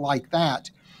things like that,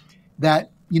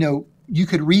 you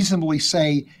could reasonably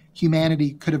say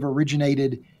humanity could have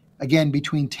originated, again,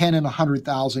 between 10 and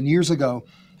 100,000 years ago,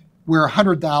 where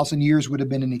 100,000 years would have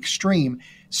been an extreme.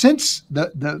 Since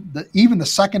even the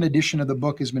second edition of the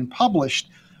book has been published,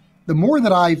 the more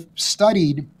that I've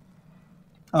studied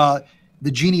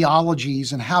the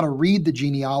genealogies and how to read the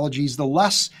genealogies, the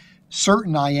less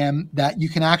certain I am that you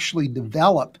can actually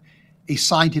develop a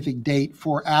scientific date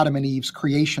for Adam and Eve's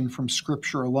creation from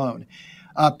Scripture alone.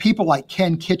 People like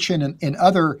Ken Kitchen and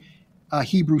other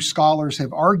Hebrew scholars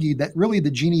have argued that really the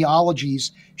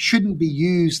genealogies shouldn't be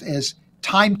used as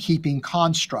timekeeping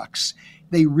constructs.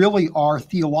 They really are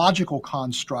theological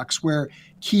constructs where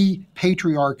key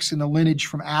patriarchs in the lineage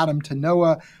from Adam to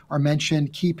Noah are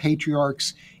mentioned, key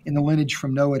patriarchs in the lineage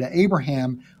from Noah to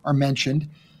Abraham are mentioned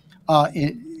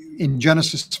in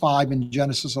Genesis 5 and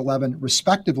Genesis 11,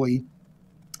 respectively,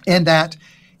 and that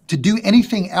to do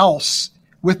anything else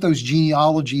with those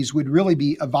genealogies would really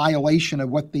be a violation of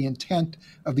what the intent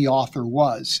of the author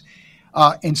was.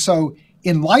 And so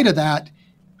in light of that,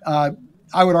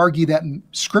 I would argue that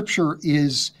Scripture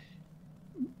is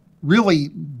really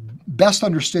best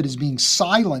understood as being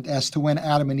silent as to when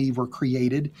Adam and Eve were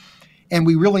created, and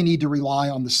we really need to rely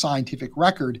on the scientific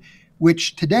record,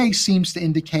 which today seems to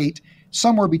indicate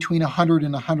somewhere between 100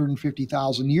 and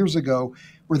 150,000 years ago,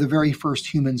 where the very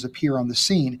first humans appear on the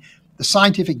scene. The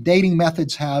scientific dating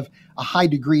methods have a high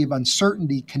degree of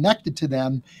uncertainty connected to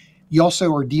them. You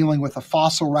also are dealing with a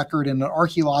fossil record and an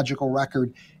archaeological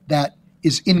record that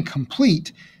is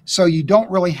incomplete, so you don't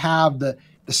really have the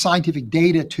scientific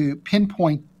data to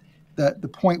pinpoint the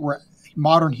point where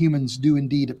modern humans do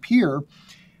indeed appear.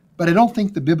 But I don't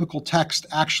think the biblical text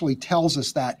actually tells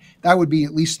us that. That would be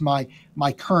at least my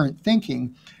current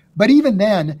thinking. But even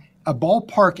then, a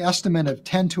ballpark estimate of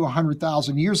 10 to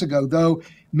 100,000 years ago, though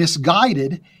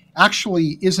misguided,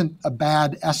 actually isn't a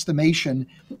bad estimation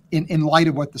in light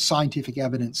of what the scientific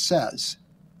evidence says.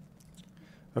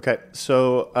 Okay,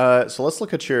 so let's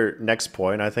look at your next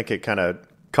point. I think it kind of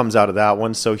comes out of that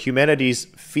one. So humanity's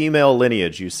female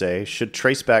lineage, you say, should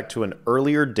trace back to an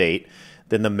earlier date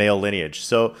than the male lineage.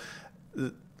 So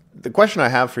the question I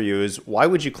have for you is, why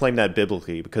would you claim that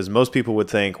biblically? Because most people would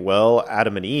think, well,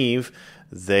 Adam and Eve,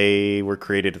 they were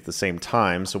created at the same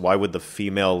time, so why would the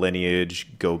female lineage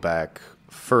go back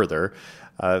further?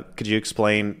 Could you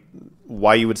explain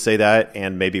why you would say that,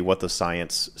 and maybe what the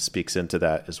science speaks into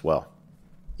that as well?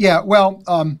 Yeah, well,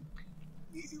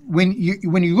 when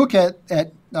you look at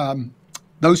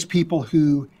those people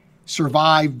who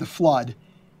survived the flood,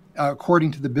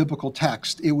 according to the biblical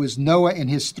text, it was Noah and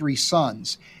his 3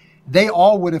 sons. They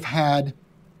all would have had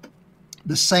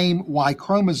the same Y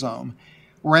chromosome,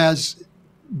 whereas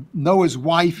Noah's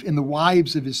wife and the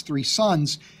wives of his 3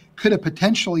 sons could have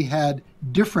potentially had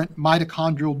different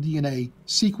mitochondrial DNA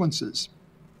sequences.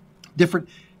 Different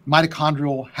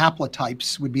mitochondrial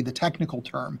haplotypes would be the technical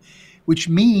term, which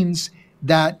means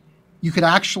that you could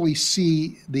actually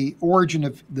see the origin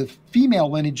of the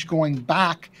female lineage going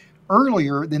back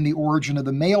earlier than the origin of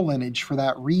the male lineage for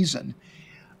that reason.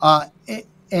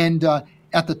 And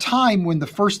at the time when the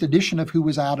first edition of Who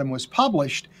Was Adam was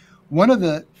published, one of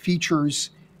the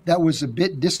features that was a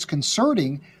bit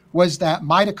disconcerting was that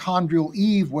mitochondrial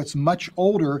Eve was much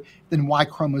older than Y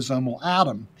chromosomal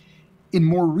Adam. In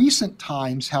more recent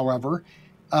times, however,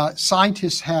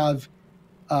 scientists have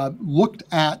looked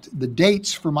at the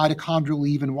dates for mitochondrial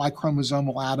Eve and Y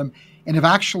chromosomal Adam and have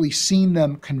actually seen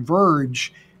them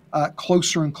converge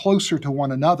closer and closer to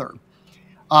one another.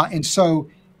 And so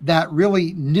that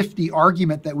really nifty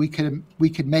argument that we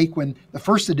could make when the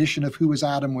first edition of Who Was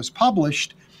Adam was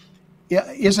published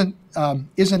isn't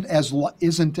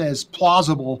as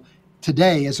plausible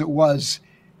today as it was,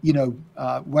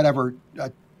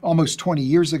 almost 20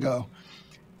 years ago,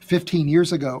 15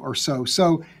 years ago or so.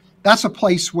 So that's a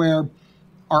place where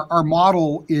our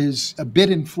model is a bit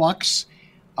in flux.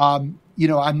 I'm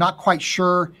not quite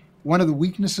sure. One of the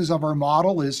weaknesses of our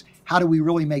model is how do we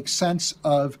really make sense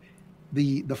of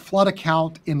the flood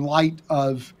account in light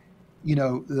of,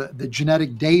 the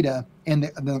genetic data and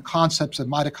the concepts of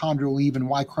mitochondrial Eve and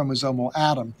Y chromosomal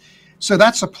Adam. So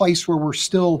that's a place where we're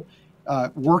still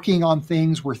working on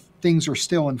things, where things are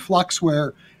still in flux,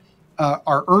 where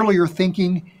our earlier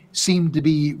thinking seemed to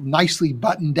be nicely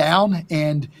buttoned down,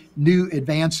 and new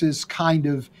advances kind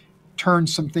of turned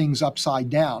some things upside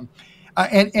down.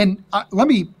 Let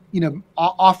me,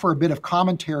 offer a bit of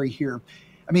commentary here.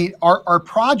 I mean, our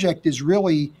project is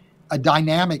really a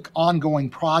dynamic, ongoing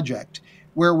project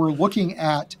where we're looking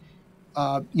at,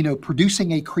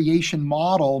 producing a creation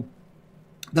model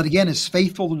that, again, is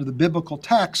faithful to the biblical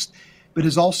text, but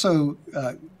is also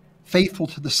faithful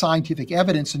to the scientific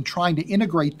evidence, and trying to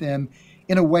integrate them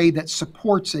in a way that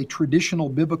supports a traditional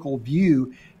biblical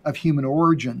view of human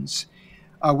origins,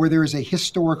 where there is a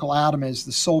historical Adam as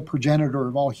the sole progenitor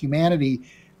of all humanity,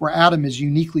 where Adam is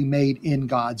uniquely made in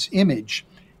God's image.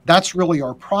 That's really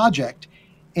our project.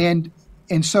 And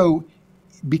so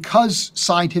because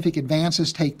scientific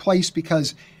advances take place,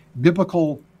 because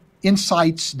biblical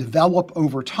insights develop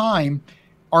over time,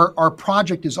 our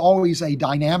project is always a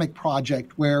dynamic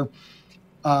project where,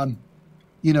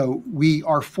 we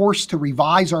are forced to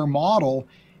revise our model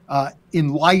in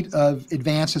light of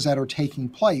advances that are taking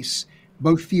place,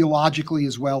 both theologically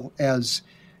as well as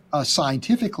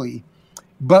scientifically.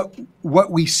 But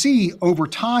what we see over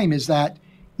time is that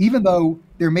even though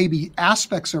there may be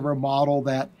aspects of our model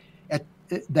that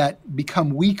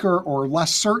become weaker or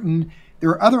less certain, there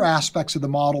are other aspects of the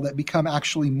model that become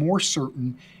actually more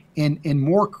certain and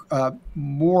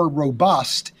more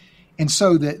robust. And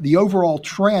so the overall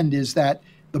trend is that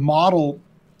the model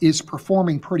is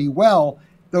performing pretty well,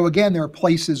 though again, there are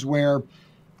places where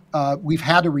we've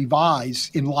had to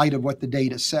revise in light of what the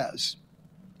data says.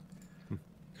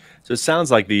 So it sounds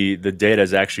like the data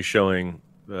is actually showing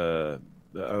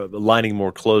aligning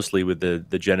more closely with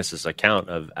the Genesis account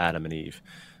of Adam and Eve,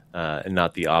 and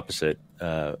not the opposite.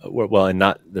 And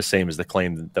not the same as the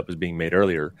claim that was being made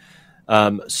earlier.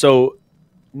 So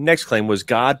next claim was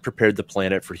God prepared the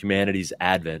planet for humanity's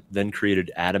advent, then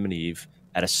created Adam and Eve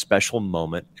at a special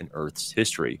moment in Earth's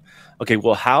history. Okay,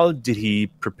 well, how did he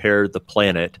prepare the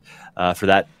planet for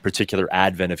that particular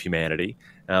advent of humanity?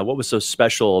 What was so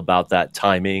special about that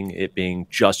timing, it being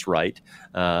just right,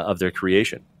 of their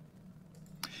creation?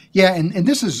 Yeah, and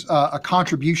this is a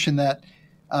contribution that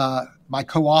my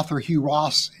co-author Hugh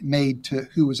Ross made to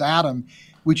Who Was Adam,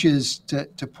 which is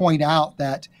to point out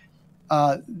that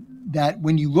that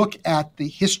when you look at the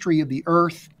history of the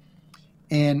Earth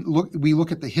and we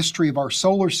look at the history of our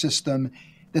solar system,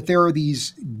 that there are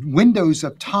these windows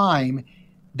of time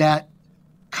that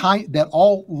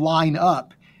all line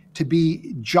up to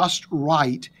be just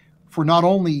right for not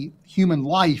only human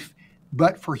life,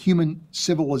 but for human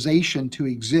civilization to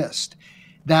exist.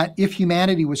 That if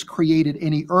humanity was created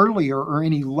any earlier or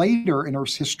any later in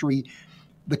Earth's history,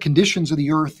 the conditions of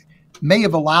the Earth may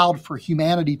have allowed for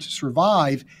humanity to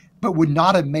survive, but would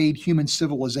not have made human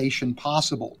civilization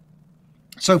possible.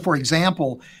 So, for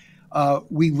example,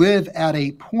 we live at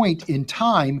a point in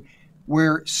time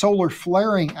where solar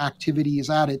flaring activity is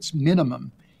at its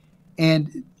minimum.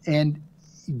 And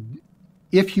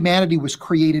if humanity was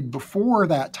created before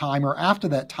that time or after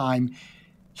that time,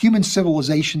 human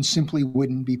civilization simply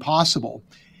wouldn't be possible,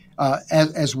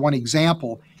 as one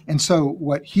example. And so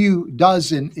what Hugh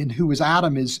does in Who Is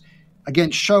Adam is,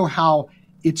 again, show how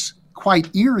it's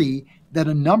quite eerie that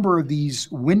a number of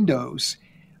these windows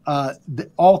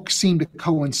that all seem to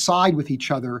coincide with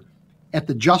each other at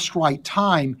the just right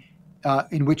time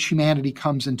in which humanity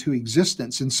comes into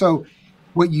existence. And so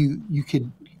what you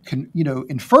can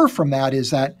infer from that is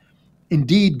that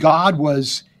indeed God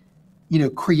was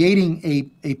creating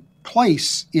a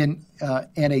place in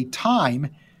and a time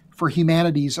for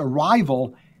humanity's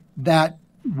arrival that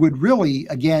would really,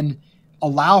 again,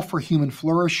 allow for human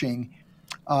flourishing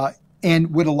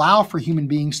and would allow for human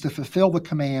beings to fulfill the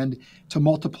command to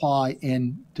multiply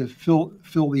and to fill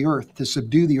the earth, to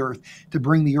subdue the earth, to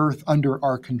bring the earth under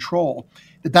our control.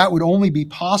 That would only be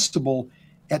possible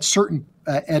at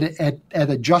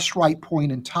a just right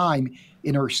point in time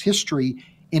in Earth's history.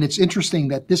 And it's interesting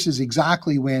that this is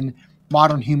exactly when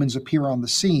modern humans appear on the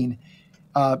scene.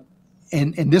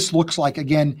 And this looks like,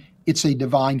 again, it's a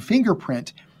divine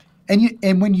fingerprint.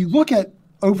 And when you look at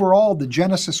overall the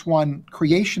Genesis 1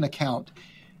 creation account,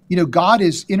 God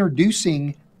is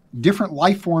introducing different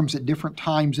life forms at different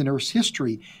times in Earth's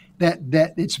history. That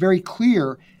it's very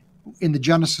clear in the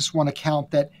Genesis 1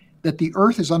 account that the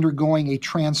earth is undergoing a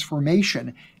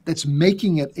transformation that's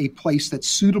making it a place that's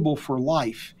suitable for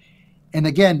life. And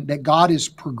again, that God is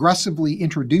progressively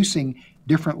introducing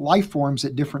different life forms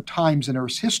at different times in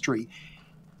Earth's history.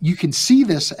 You can see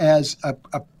this as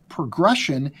a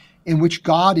progression in which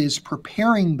God is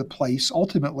preparing the place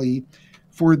ultimately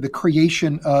for the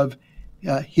creation of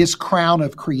his crown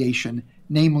of creation,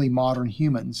 namely modern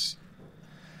humans.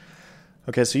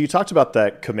 Okay, so you talked about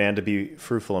that command to be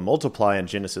fruitful and multiply in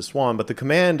Genesis 1, but the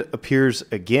command appears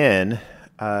again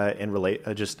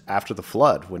just after the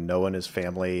flood, when Noah and his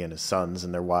family and his sons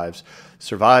and their wives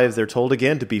survive. They're told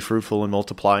again to be fruitful and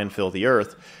multiply and fill the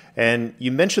earth. And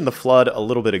you mentioned the flood a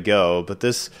little bit ago, but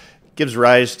this gives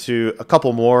rise to a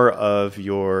couple more of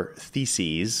your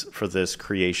theses for this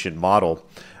creation model.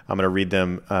 I'm going to read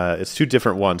them. It's two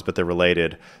different ones, but they're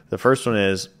related. The first one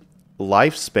is,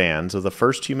 lifespans of the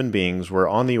first human beings were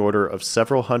on the order of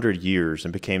several hundred years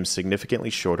and became significantly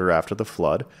shorter after the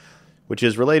flood, which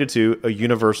is related to a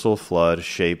universal flood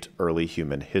shaped early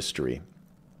human history.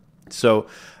 So,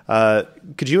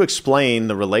 could you explain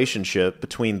the relationship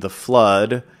between the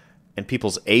flood and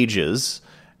people's ages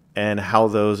and how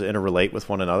those interrelate with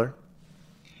one another?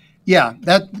 Yeah,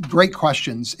 great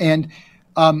questions. And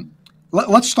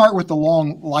let's start with the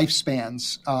long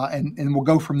lifespans, and we'll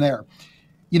go from there.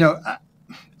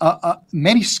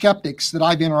 Many skeptics that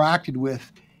I've interacted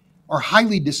with are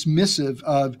highly dismissive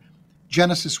of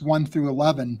Genesis 1 through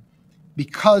 11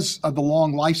 because of the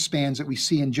long lifespans that we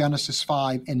see in Genesis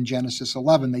 5 and Genesis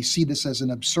 11. They see this as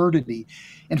an absurdity.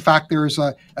 In fact, there's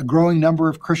a growing number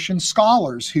of Christian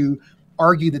scholars who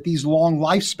argue that these long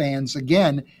lifespans,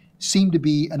 again, seem to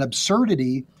be an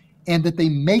absurdity, and that they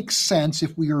make sense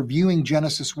if we are viewing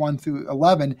Genesis 1 through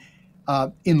 11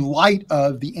 in light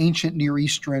of the ancient Near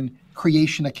Eastern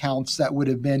creation accounts that would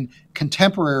have been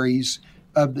contemporaries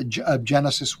of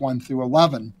Genesis 1 through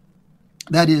 11.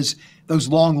 That is, those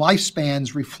long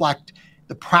lifespans reflect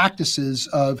the practices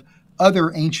of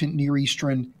other ancient Near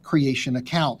Eastern creation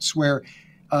accounts, where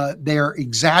they're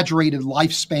exaggerated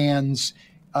lifespans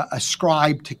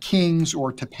ascribed to kings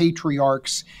or to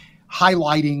patriarchs,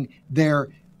 highlighting their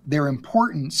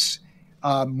importance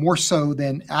more so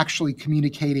than actually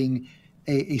communicating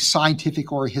a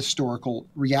scientific or a historical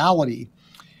reality.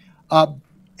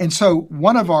 And so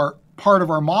part of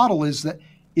our model is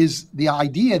the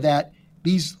idea that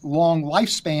these long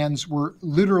lifespans were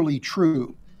literally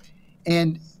true.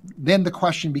 And then the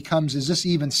question becomes, is this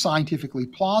even scientifically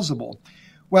plausible?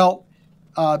 Well,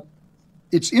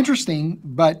 it's interesting,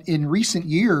 but in recent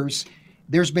years,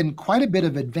 there's been quite a bit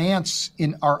of advance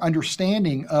in our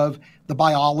understanding of the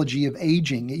biology of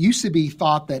aging. It used to be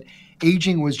thought that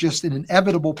aging was just an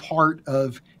inevitable part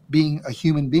of being a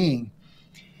human being.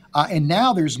 And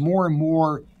now there's more and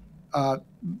more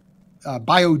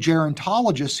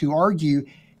biogerontologists who argue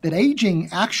that aging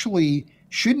actually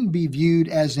shouldn't be viewed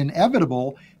as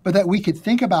inevitable, but that we could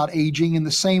think about aging in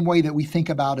the same way that we think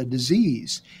about a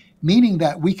disease, meaning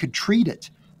that we could treat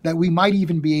it, that we might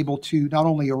even be able to not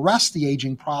only arrest the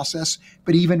aging process,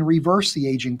 but even reverse the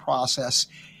aging process.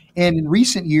 And in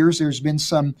recent years, there's been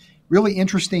some really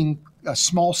interesting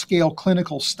small-scale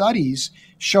clinical studies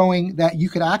showing that you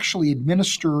could actually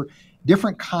administer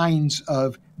different kinds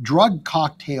of drug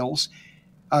cocktails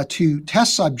to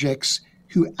test subjects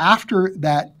who, after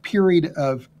that period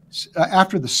of,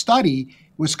 after the study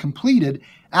was completed,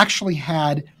 actually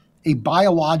had a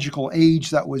biological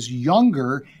age that was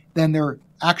younger than their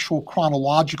actual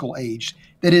chronological age.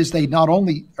 That is, they not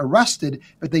only arrested,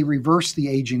 but they reversed the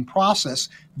aging process,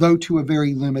 though to a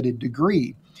very limited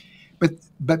degree.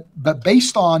 But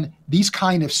based on these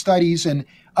kind of studies and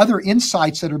other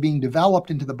insights that are being developed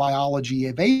into the biology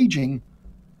of aging,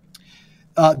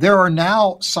 there are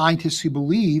now scientists who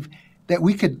believe that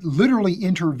we could literally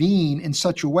intervene in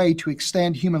such a way to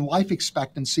extend human life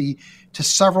expectancy to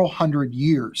several hundred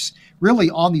years,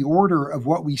 really on the order of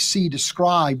what we see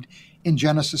described in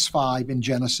Genesis 5 and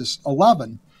Genesis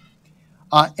 11.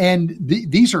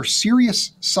 These are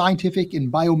serious scientific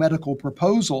and biomedical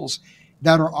proposals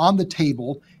that are on the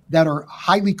table, that are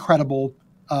highly credible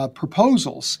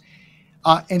proposals.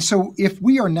 And so if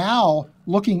we are now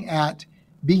looking at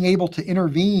being able to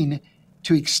intervene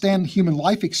to extend human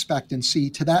life expectancy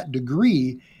to that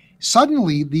degree,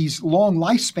 suddenly these long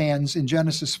lifespans in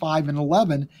Genesis 5 and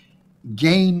 11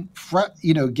 gain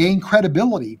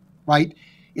credibility, right?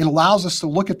 It allows us to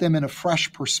look at them in a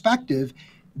fresh perspective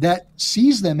that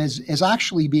sees them as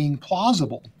actually being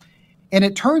plausible. And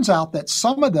it turns out that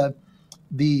some of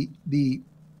the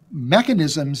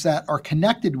mechanisms that are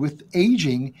connected with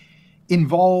aging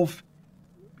involve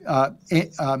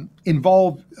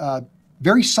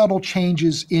very subtle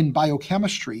changes in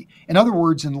biochemistry. In other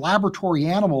words, in laboratory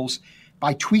animals,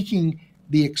 by tweaking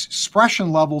the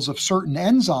expression levels of certain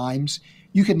enzymes,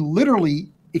 you can literally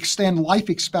extend life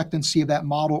expectancy of that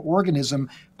model organism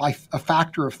by a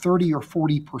factor of 30 or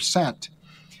 40%.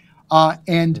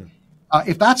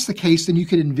 If that's the case, then you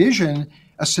could envision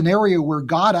a scenario where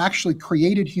God actually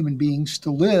created human beings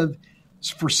to live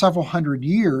for several hundred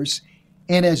years.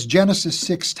 And as Genesis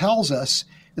 6 tells us,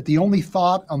 that the only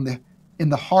thought in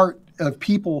the heart of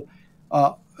people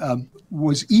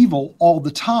was evil all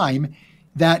the time,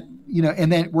 that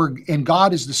and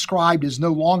God is described as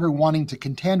no longer wanting to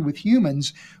contend with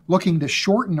humans, looking to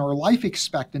shorten our life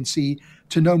expectancy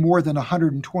to no more than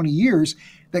 120 years,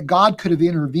 that God could have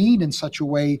intervened in such a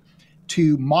way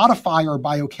to modify our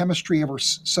biochemistry ever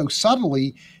so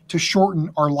subtly to shorten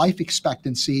our life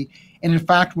expectancy. And in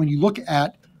fact, when you look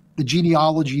at the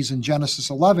genealogies in Genesis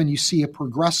 11, you see a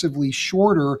progressively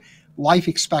shorter life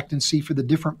expectancy for the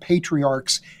different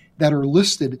patriarchs that are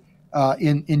listed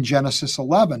in Genesis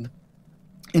 11.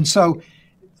 And so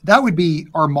that would be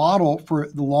our model for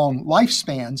the long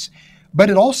lifespans. But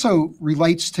it also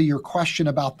relates to your question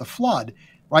about the flood,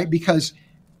 right? Because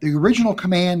the original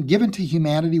command given to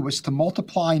humanity was to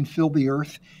multiply and fill the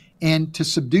earth and to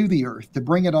subdue the earth, to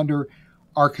bring it under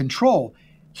our control.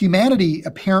 Humanity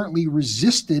apparently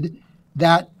resisted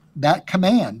that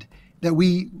command, that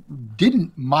we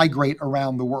didn't migrate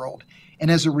around the world.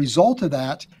 And as a result of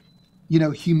that,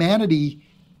 humanity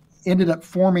ended up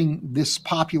forming this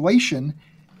population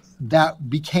that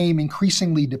became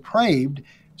increasingly depraved,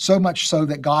 so much so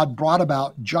that God brought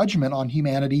about judgment on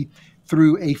humanity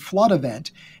through a flood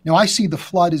event. Now, I see the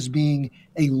flood as being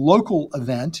a local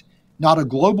event, not a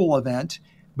global event,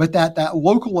 but that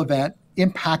local event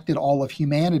impacted all of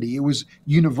humanity. It was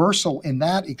universal in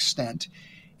that extent.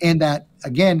 And that,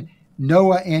 again,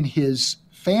 Noah and his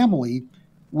family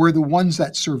were the ones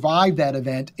that survived that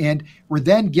event and were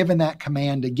then given that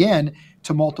command again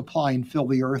to multiply and fill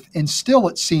the earth. And still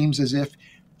it seems as if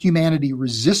humanity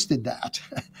resisted that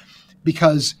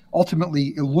because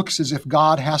ultimately it looks as if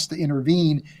God has to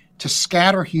intervene to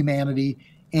scatter humanity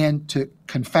and to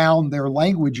confound their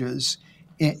languages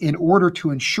in order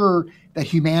to ensure that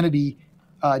humanity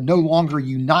no longer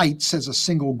unites as a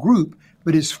single group,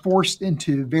 but is forced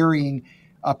into varying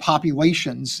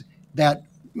populations that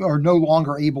are no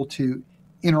longer able to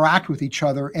interact with each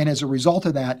other, and as a result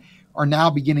of that, are now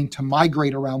beginning to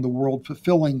migrate around the world,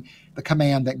 fulfilling the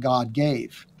command that God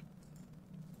gave.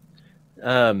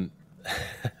 There's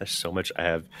so much I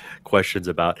have questions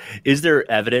about. Is there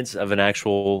evidence of an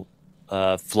actual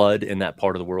flood in that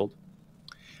part of the world?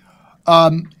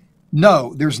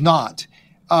 No, there's not.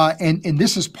 And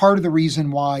this is part of the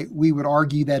reason why we would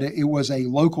argue that it was a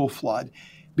local flood,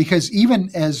 because even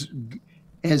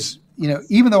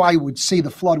even though I would say the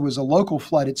flood was a local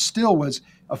flood, it still was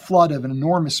a flood of an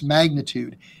enormous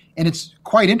magnitude. And it's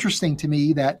quite interesting to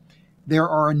me that there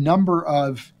are a number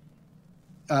of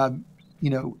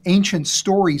ancient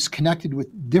stories connected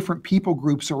with different people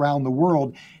groups around the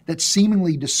world that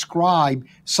seemingly describe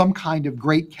some kind of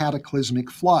great cataclysmic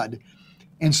flood.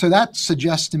 And so that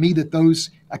suggests to me that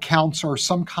those accounts are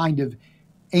some kind of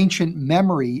ancient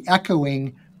memory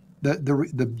echoing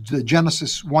the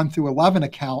Genesis 1 through 11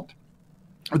 account,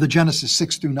 or the Genesis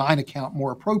 6 through 9 account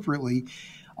more appropriately,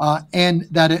 and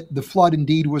that the flood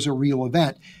indeed was a real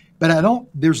event. But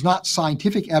there's not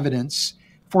scientific evidence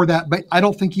for that, but I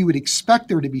don't think you would expect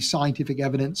there to be scientific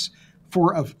evidence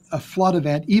for a flood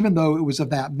event, even though it was of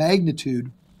that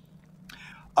magnitude.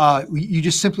 You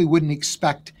just simply wouldn't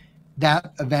expect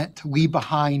that event to leave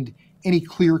behind any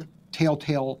clear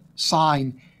telltale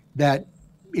sign that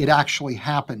it actually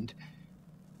happened.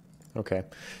 Okay.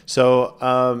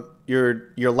 So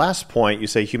your last point, you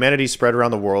say humanity spread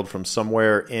around the world from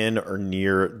somewhere in or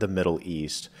near the Middle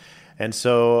East. And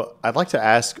so I'd like to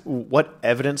ask what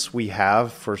evidence we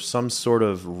have for some sort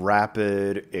of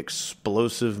rapid,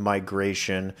 explosive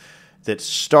migration that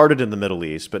started in the Middle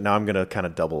East, but now I'm going to kind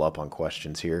of double up on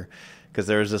questions here. Because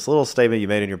there's this little statement you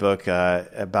made in your book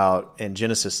about in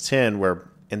Genesis 10, where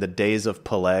in the days of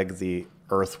Peleg, the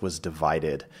earth was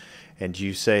divided. And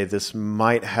you say this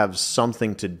might have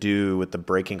something to do with the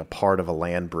breaking apart of a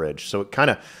land bridge. So it kind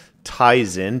of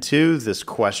ties into this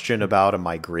question about a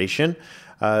migration.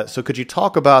 So could you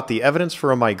talk about the evidence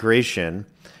for a migration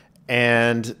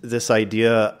and this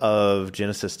idea of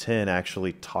Genesis 10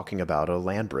 actually talking about a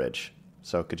land bridge?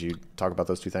 So could you talk about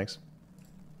those two things?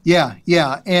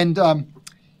 Yeah. And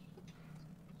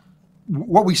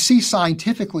what we see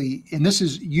scientifically, and this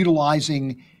is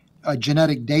utilizing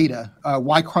genetic data,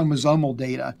 Y chromosomal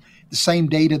data, the same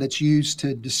data that's used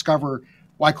to discover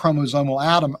Y chromosomal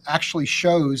atom, actually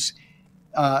shows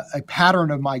a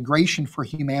pattern of migration for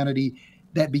humanity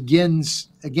that begins,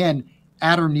 again,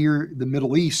 at or near the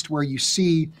Middle East, where you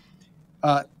see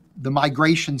the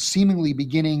migration seemingly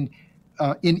beginning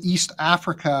in East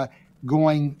Africa,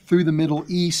 going through the Middle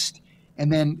East,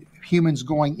 and then humans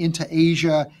going into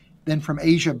Asia, then from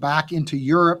Asia back into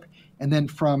Europe, and then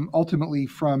ultimately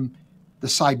from the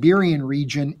Siberian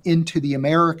region into the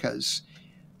Americas.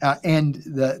 and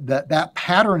that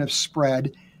pattern of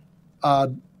spread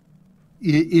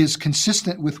is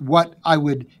consistent with what I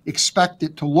would expect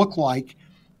it to look like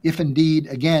if indeed,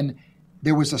 again,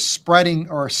 there was a spreading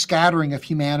or a scattering of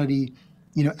humanity,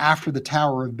 after the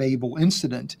Tower of Babel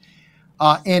incident.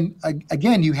 And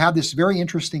again, you have this very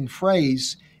interesting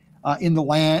phrase in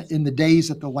the days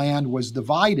that the land was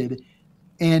divided.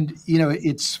 And,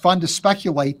 it's fun to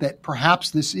speculate that perhaps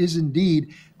this is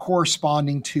indeed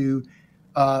corresponding to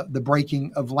the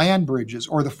breaking of land bridges,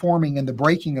 or the forming and the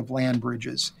breaking of land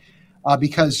bridges,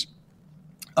 because,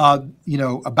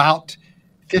 about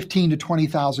 15 to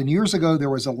 20,000 years ago, there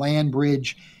was a land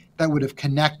bridge that would have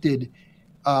connected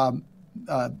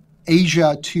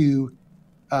Asia to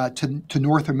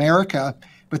North America,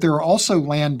 but there are also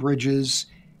land bridges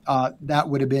that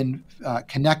would have been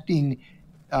connecting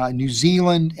New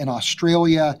Zealand and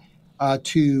Australia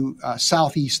to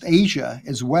Southeast Asia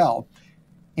as well.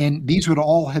 And these would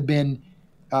all have been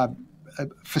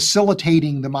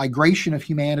facilitating the migration of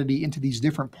humanity into these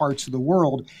different parts of the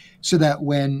world, so that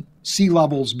when sea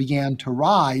levels began to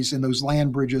rise and those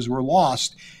land bridges were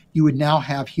lost, you would now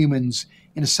have humans,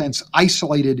 in a sense,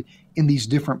 isolated in these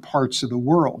different parts of the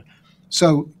world.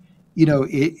 So,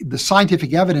 the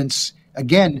scientific evidence,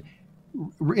 again,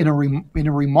 in a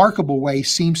remarkable way,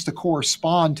 seems to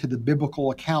correspond to the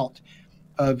biblical account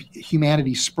of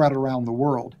humanity spread around the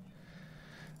world.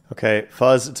 Okay,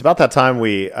 Fuzz, it's about that time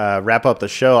we wrap up the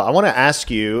show. I want to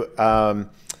ask you,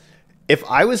 if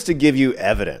I was to give you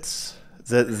evidence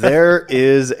that there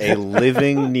is a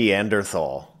living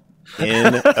Neanderthal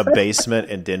in a basement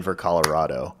in Denver,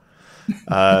 Colorado,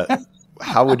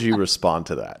 how would you respond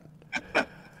to that?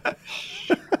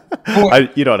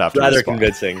 You don't have to Rather respond.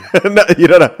 convincing. No, you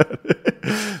don't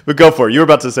have. But go for it. You were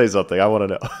about to say something. I want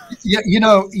to know. Yeah,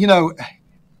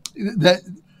 that.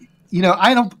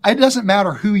 It doesn't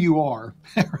matter who you are,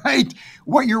 right?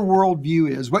 What your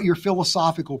worldview is, what your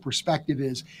philosophical perspective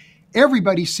is.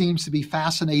 Everybody seems to be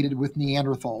fascinated with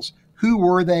Neanderthals. Who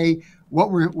were they? What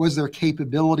was their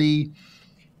capability?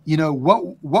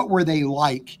 What were they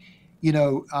like?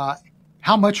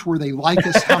 How much were they like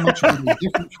us? How much were they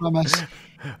different from us?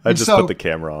 I just put the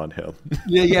camera on him.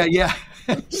 Yeah.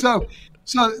 So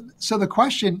the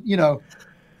question,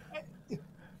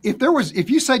 if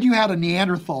you said you had a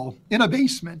Neanderthal in a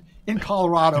basement in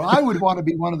Colorado, I would want to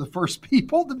be one of the first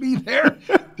people to be there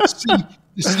to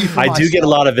see for I myself. do get a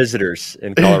lot of visitors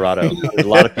in Colorado. There's a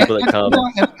lot of people that come.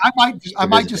 And I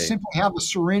might just simply have a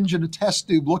syringe and a test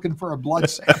tube looking for a blood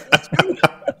sample.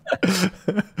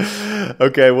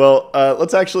 Okay, well,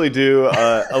 let's actually do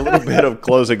a little bit of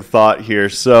closing thought here.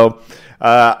 So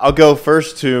I'll go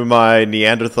first to my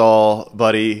Neanderthal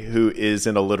buddy who is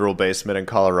in a literal basement in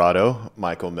Colorado,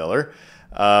 Michael Miller.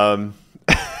 I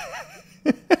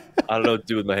don't know what to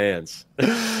do with my hands.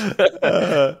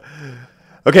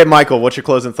 Okay, Michael, what's your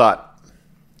closing thought?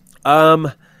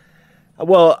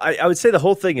 Well, I would say the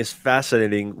whole thing is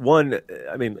fascinating. One,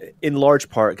 I mean, in large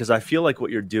part, because I feel like what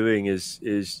you're doing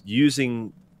is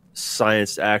using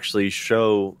science to actually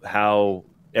show how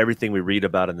everything we read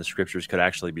about in the scriptures could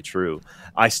actually be true.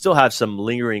 I still have some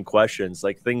lingering questions,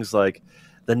 like things like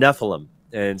the Nephilim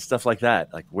and stuff like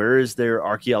that. Like, where is there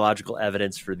archaeological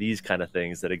evidence for these kind of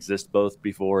things that exist both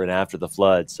before and after the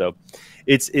flood? So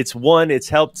it's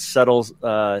helped settle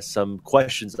some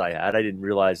questions that I had. I didn't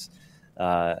realize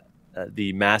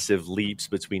the massive leaps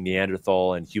between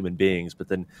Neanderthal and human beings, but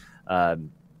then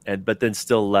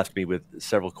still left me with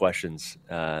several questions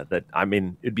that, I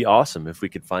mean, it'd be awesome if we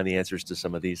could find the answers to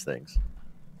some of these things.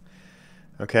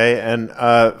 Okay, and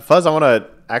Fuzz, I want to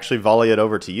actually volley it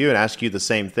over to you and ask you the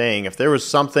same thing. If there was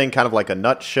something kind of like a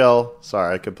nutshell,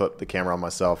 sorry, I could put the camera on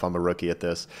myself. I'm a rookie at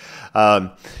this.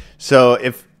 So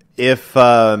if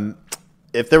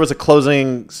there was a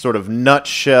closing sort of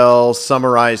nutshell,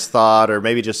 summarized thought, or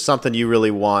maybe just something you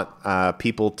really want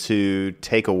people to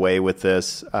take away with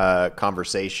this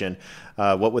conversation,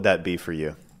 what would that be for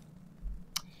you?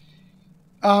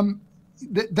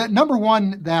 That number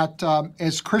one, that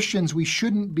as Christians, we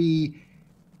shouldn't be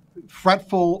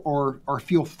fretful or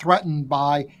feel threatened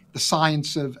by the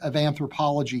science of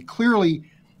anthropology. Clearly,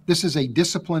 this is a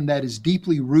discipline that is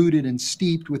deeply rooted and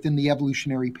steeped within the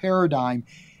evolutionary paradigm.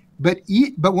 But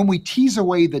when we tease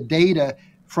away the data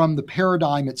from the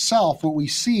paradigm itself, what we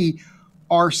see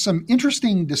are some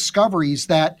interesting discoveries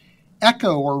that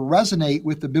echo or resonate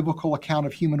with the biblical account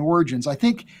of human origins. I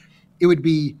think it would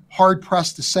be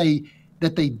hard-pressed to say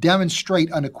that they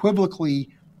demonstrate unequivocally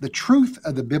the truth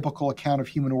of the biblical account of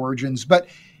human origins. But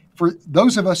for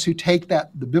those of us who take the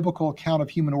biblical account of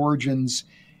human origins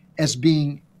as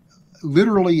being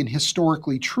literally and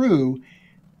historically true,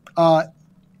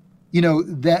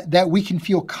 that we can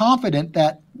feel confident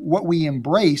that what we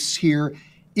embrace here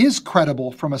is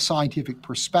credible from a scientific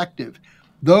perspective.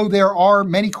 Though there are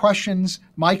many questions,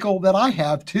 Michael, that I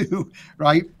have too,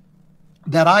 right?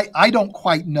 That I don't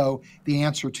quite know the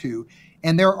answer to.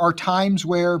 And there are times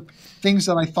where things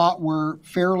that I thought were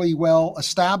fairly well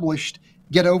established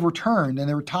get overturned. And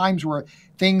there are times where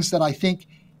things that I think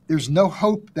there's no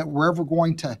hope that we're ever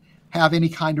going to have any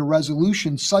kind of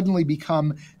resolution suddenly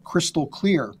become crystal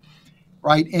clear,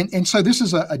 right? And so this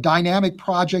is a dynamic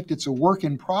project. It's a work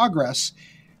in progress.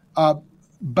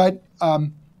 But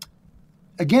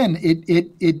again,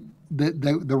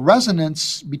 the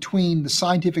resonance between the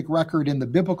scientific record and the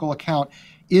biblical account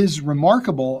is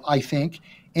remarkable, I think,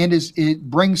 and it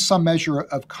brings some measure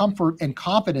of comfort and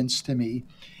confidence to me.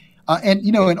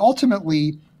 And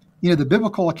ultimately, the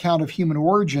biblical account of human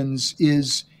origins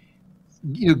is,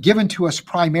 given to us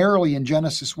primarily in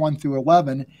Genesis 1 through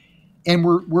 11, and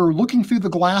we're looking through the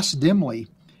glass dimly.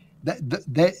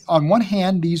 That on one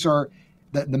hand, these are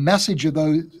the message of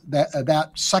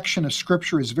that section of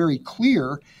Scripture is very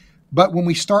clear, but when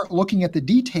we start looking at the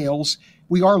details,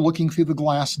 we are looking through the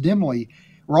glass dimly.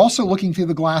 We're also looking through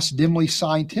the glass dimly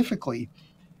scientifically,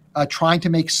 trying to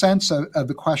make sense of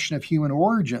the question of human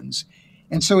origins.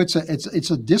 And so it's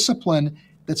a discipline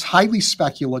that's highly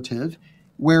speculative,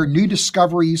 where new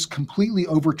discoveries completely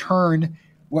overturn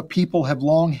what people have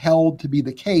long held to be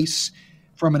the case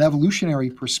from an evolutionary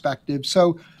perspective.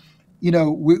 So,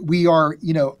 we are,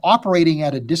 operating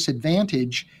at a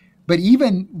disadvantage. But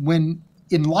even when,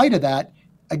 in light of that,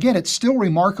 again, it's still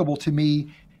remarkable to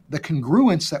me the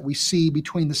congruence that we see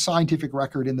between the scientific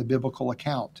record and the biblical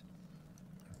account.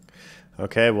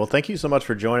 Okay, well, thank you so much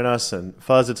for joining us. And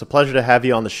Fuzz, it's a pleasure to have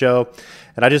you on the show.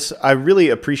 And I really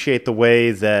appreciate the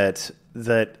way that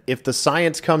if the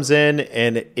science comes in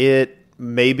and it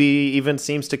maybe even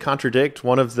seems to contradict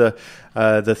one of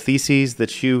the theses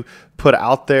that you put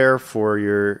out there for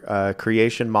your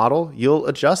creation model, you'll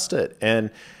adjust it.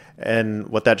 And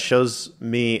what that shows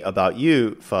me about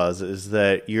you, Fuzz, is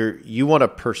that you want to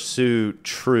pursue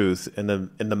truth in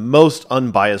the most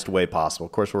unbiased way possible.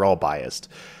 Of course, we're all biased,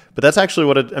 but that's actually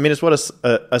it's what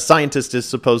a scientist is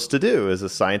supposed to do. Is a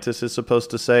scientist is supposed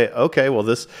to say, okay, well,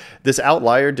 this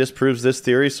outlier disproves this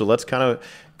theory, so let's kind of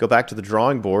go back to the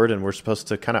drawing board, and we're supposed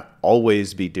to kind of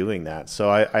always be doing that. So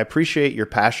I appreciate your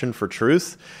passion for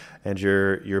truth and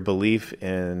your belief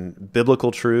in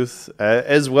biblical truth,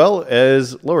 as well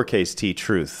as lowercase t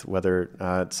truth, whether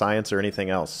it's science or anything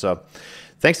else. So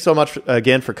thanks so much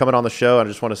again for coming on the show. I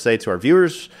just want to say to our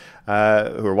viewers who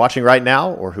are watching right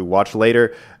now or who watch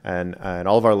later, and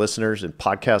all of our listeners in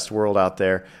podcast world out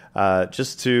there,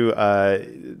 just to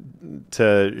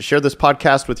share this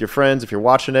podcast with your friends. If you're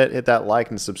watching it, hit that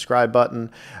like and subscribe button,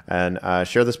 and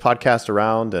share this podcast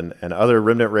around, and other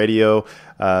Remnant Radio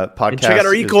podcasts. And check out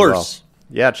our e-course.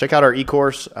 Yeah, check out our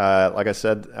e-course. Like I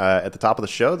said at the top of the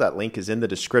show, that link is in the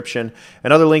description,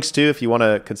 and other links too if you want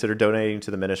to consider donating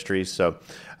to the ministry. So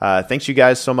thanks you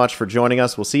guys so much for joining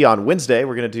us. We'll see you on Wednesday.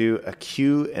 We're going to do a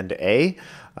Q&A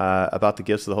about the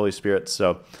gifts of the Holy Spirit.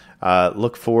 So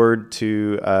look forward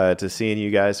to seeing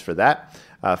you guys for that.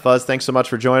 Fuzz, thanks so much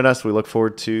for joining us. We look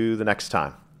forward to the next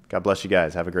time. God bless you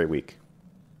guys. Have a great week.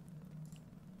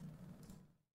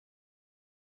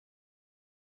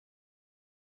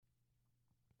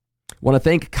 Want to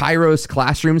thank Kairos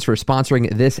Classrooms for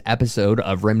sponsoring this episode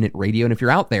of Remnant Radio. And if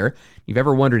you're out there, you've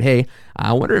ever wondered, hey,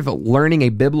 I wonder if learning a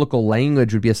biblical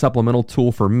language would be a supplemental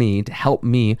tool for me to help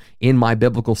me in my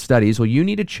biblical studies. Well, you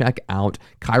need to check out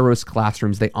Kairos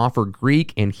Classrooms. They offer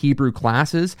Greek and Hebrew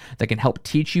classes that can help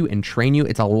teach you and train you.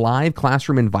 It's a live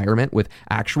classroom environment with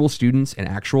actual students and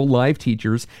actual live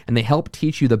teachers, and they help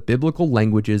teach you the biblical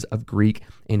languages of Greek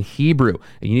and Hebrew.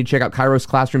 And you need to check out Kairos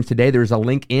Classrooms today. There's a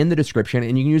link in the description,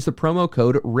 and you can use the promo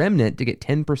code REMNANT to get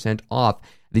 10% off.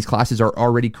 These classes are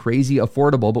already crazy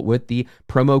affordable, but with the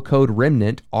promo code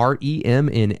REMNANT,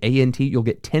 REMNANT, you'll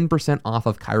get 10% off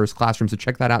of Kairos Classrooms. So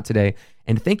check that out today.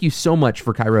 And thank you so much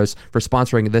for Kairos for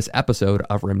sponsoring this episode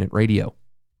of Remnant Radio.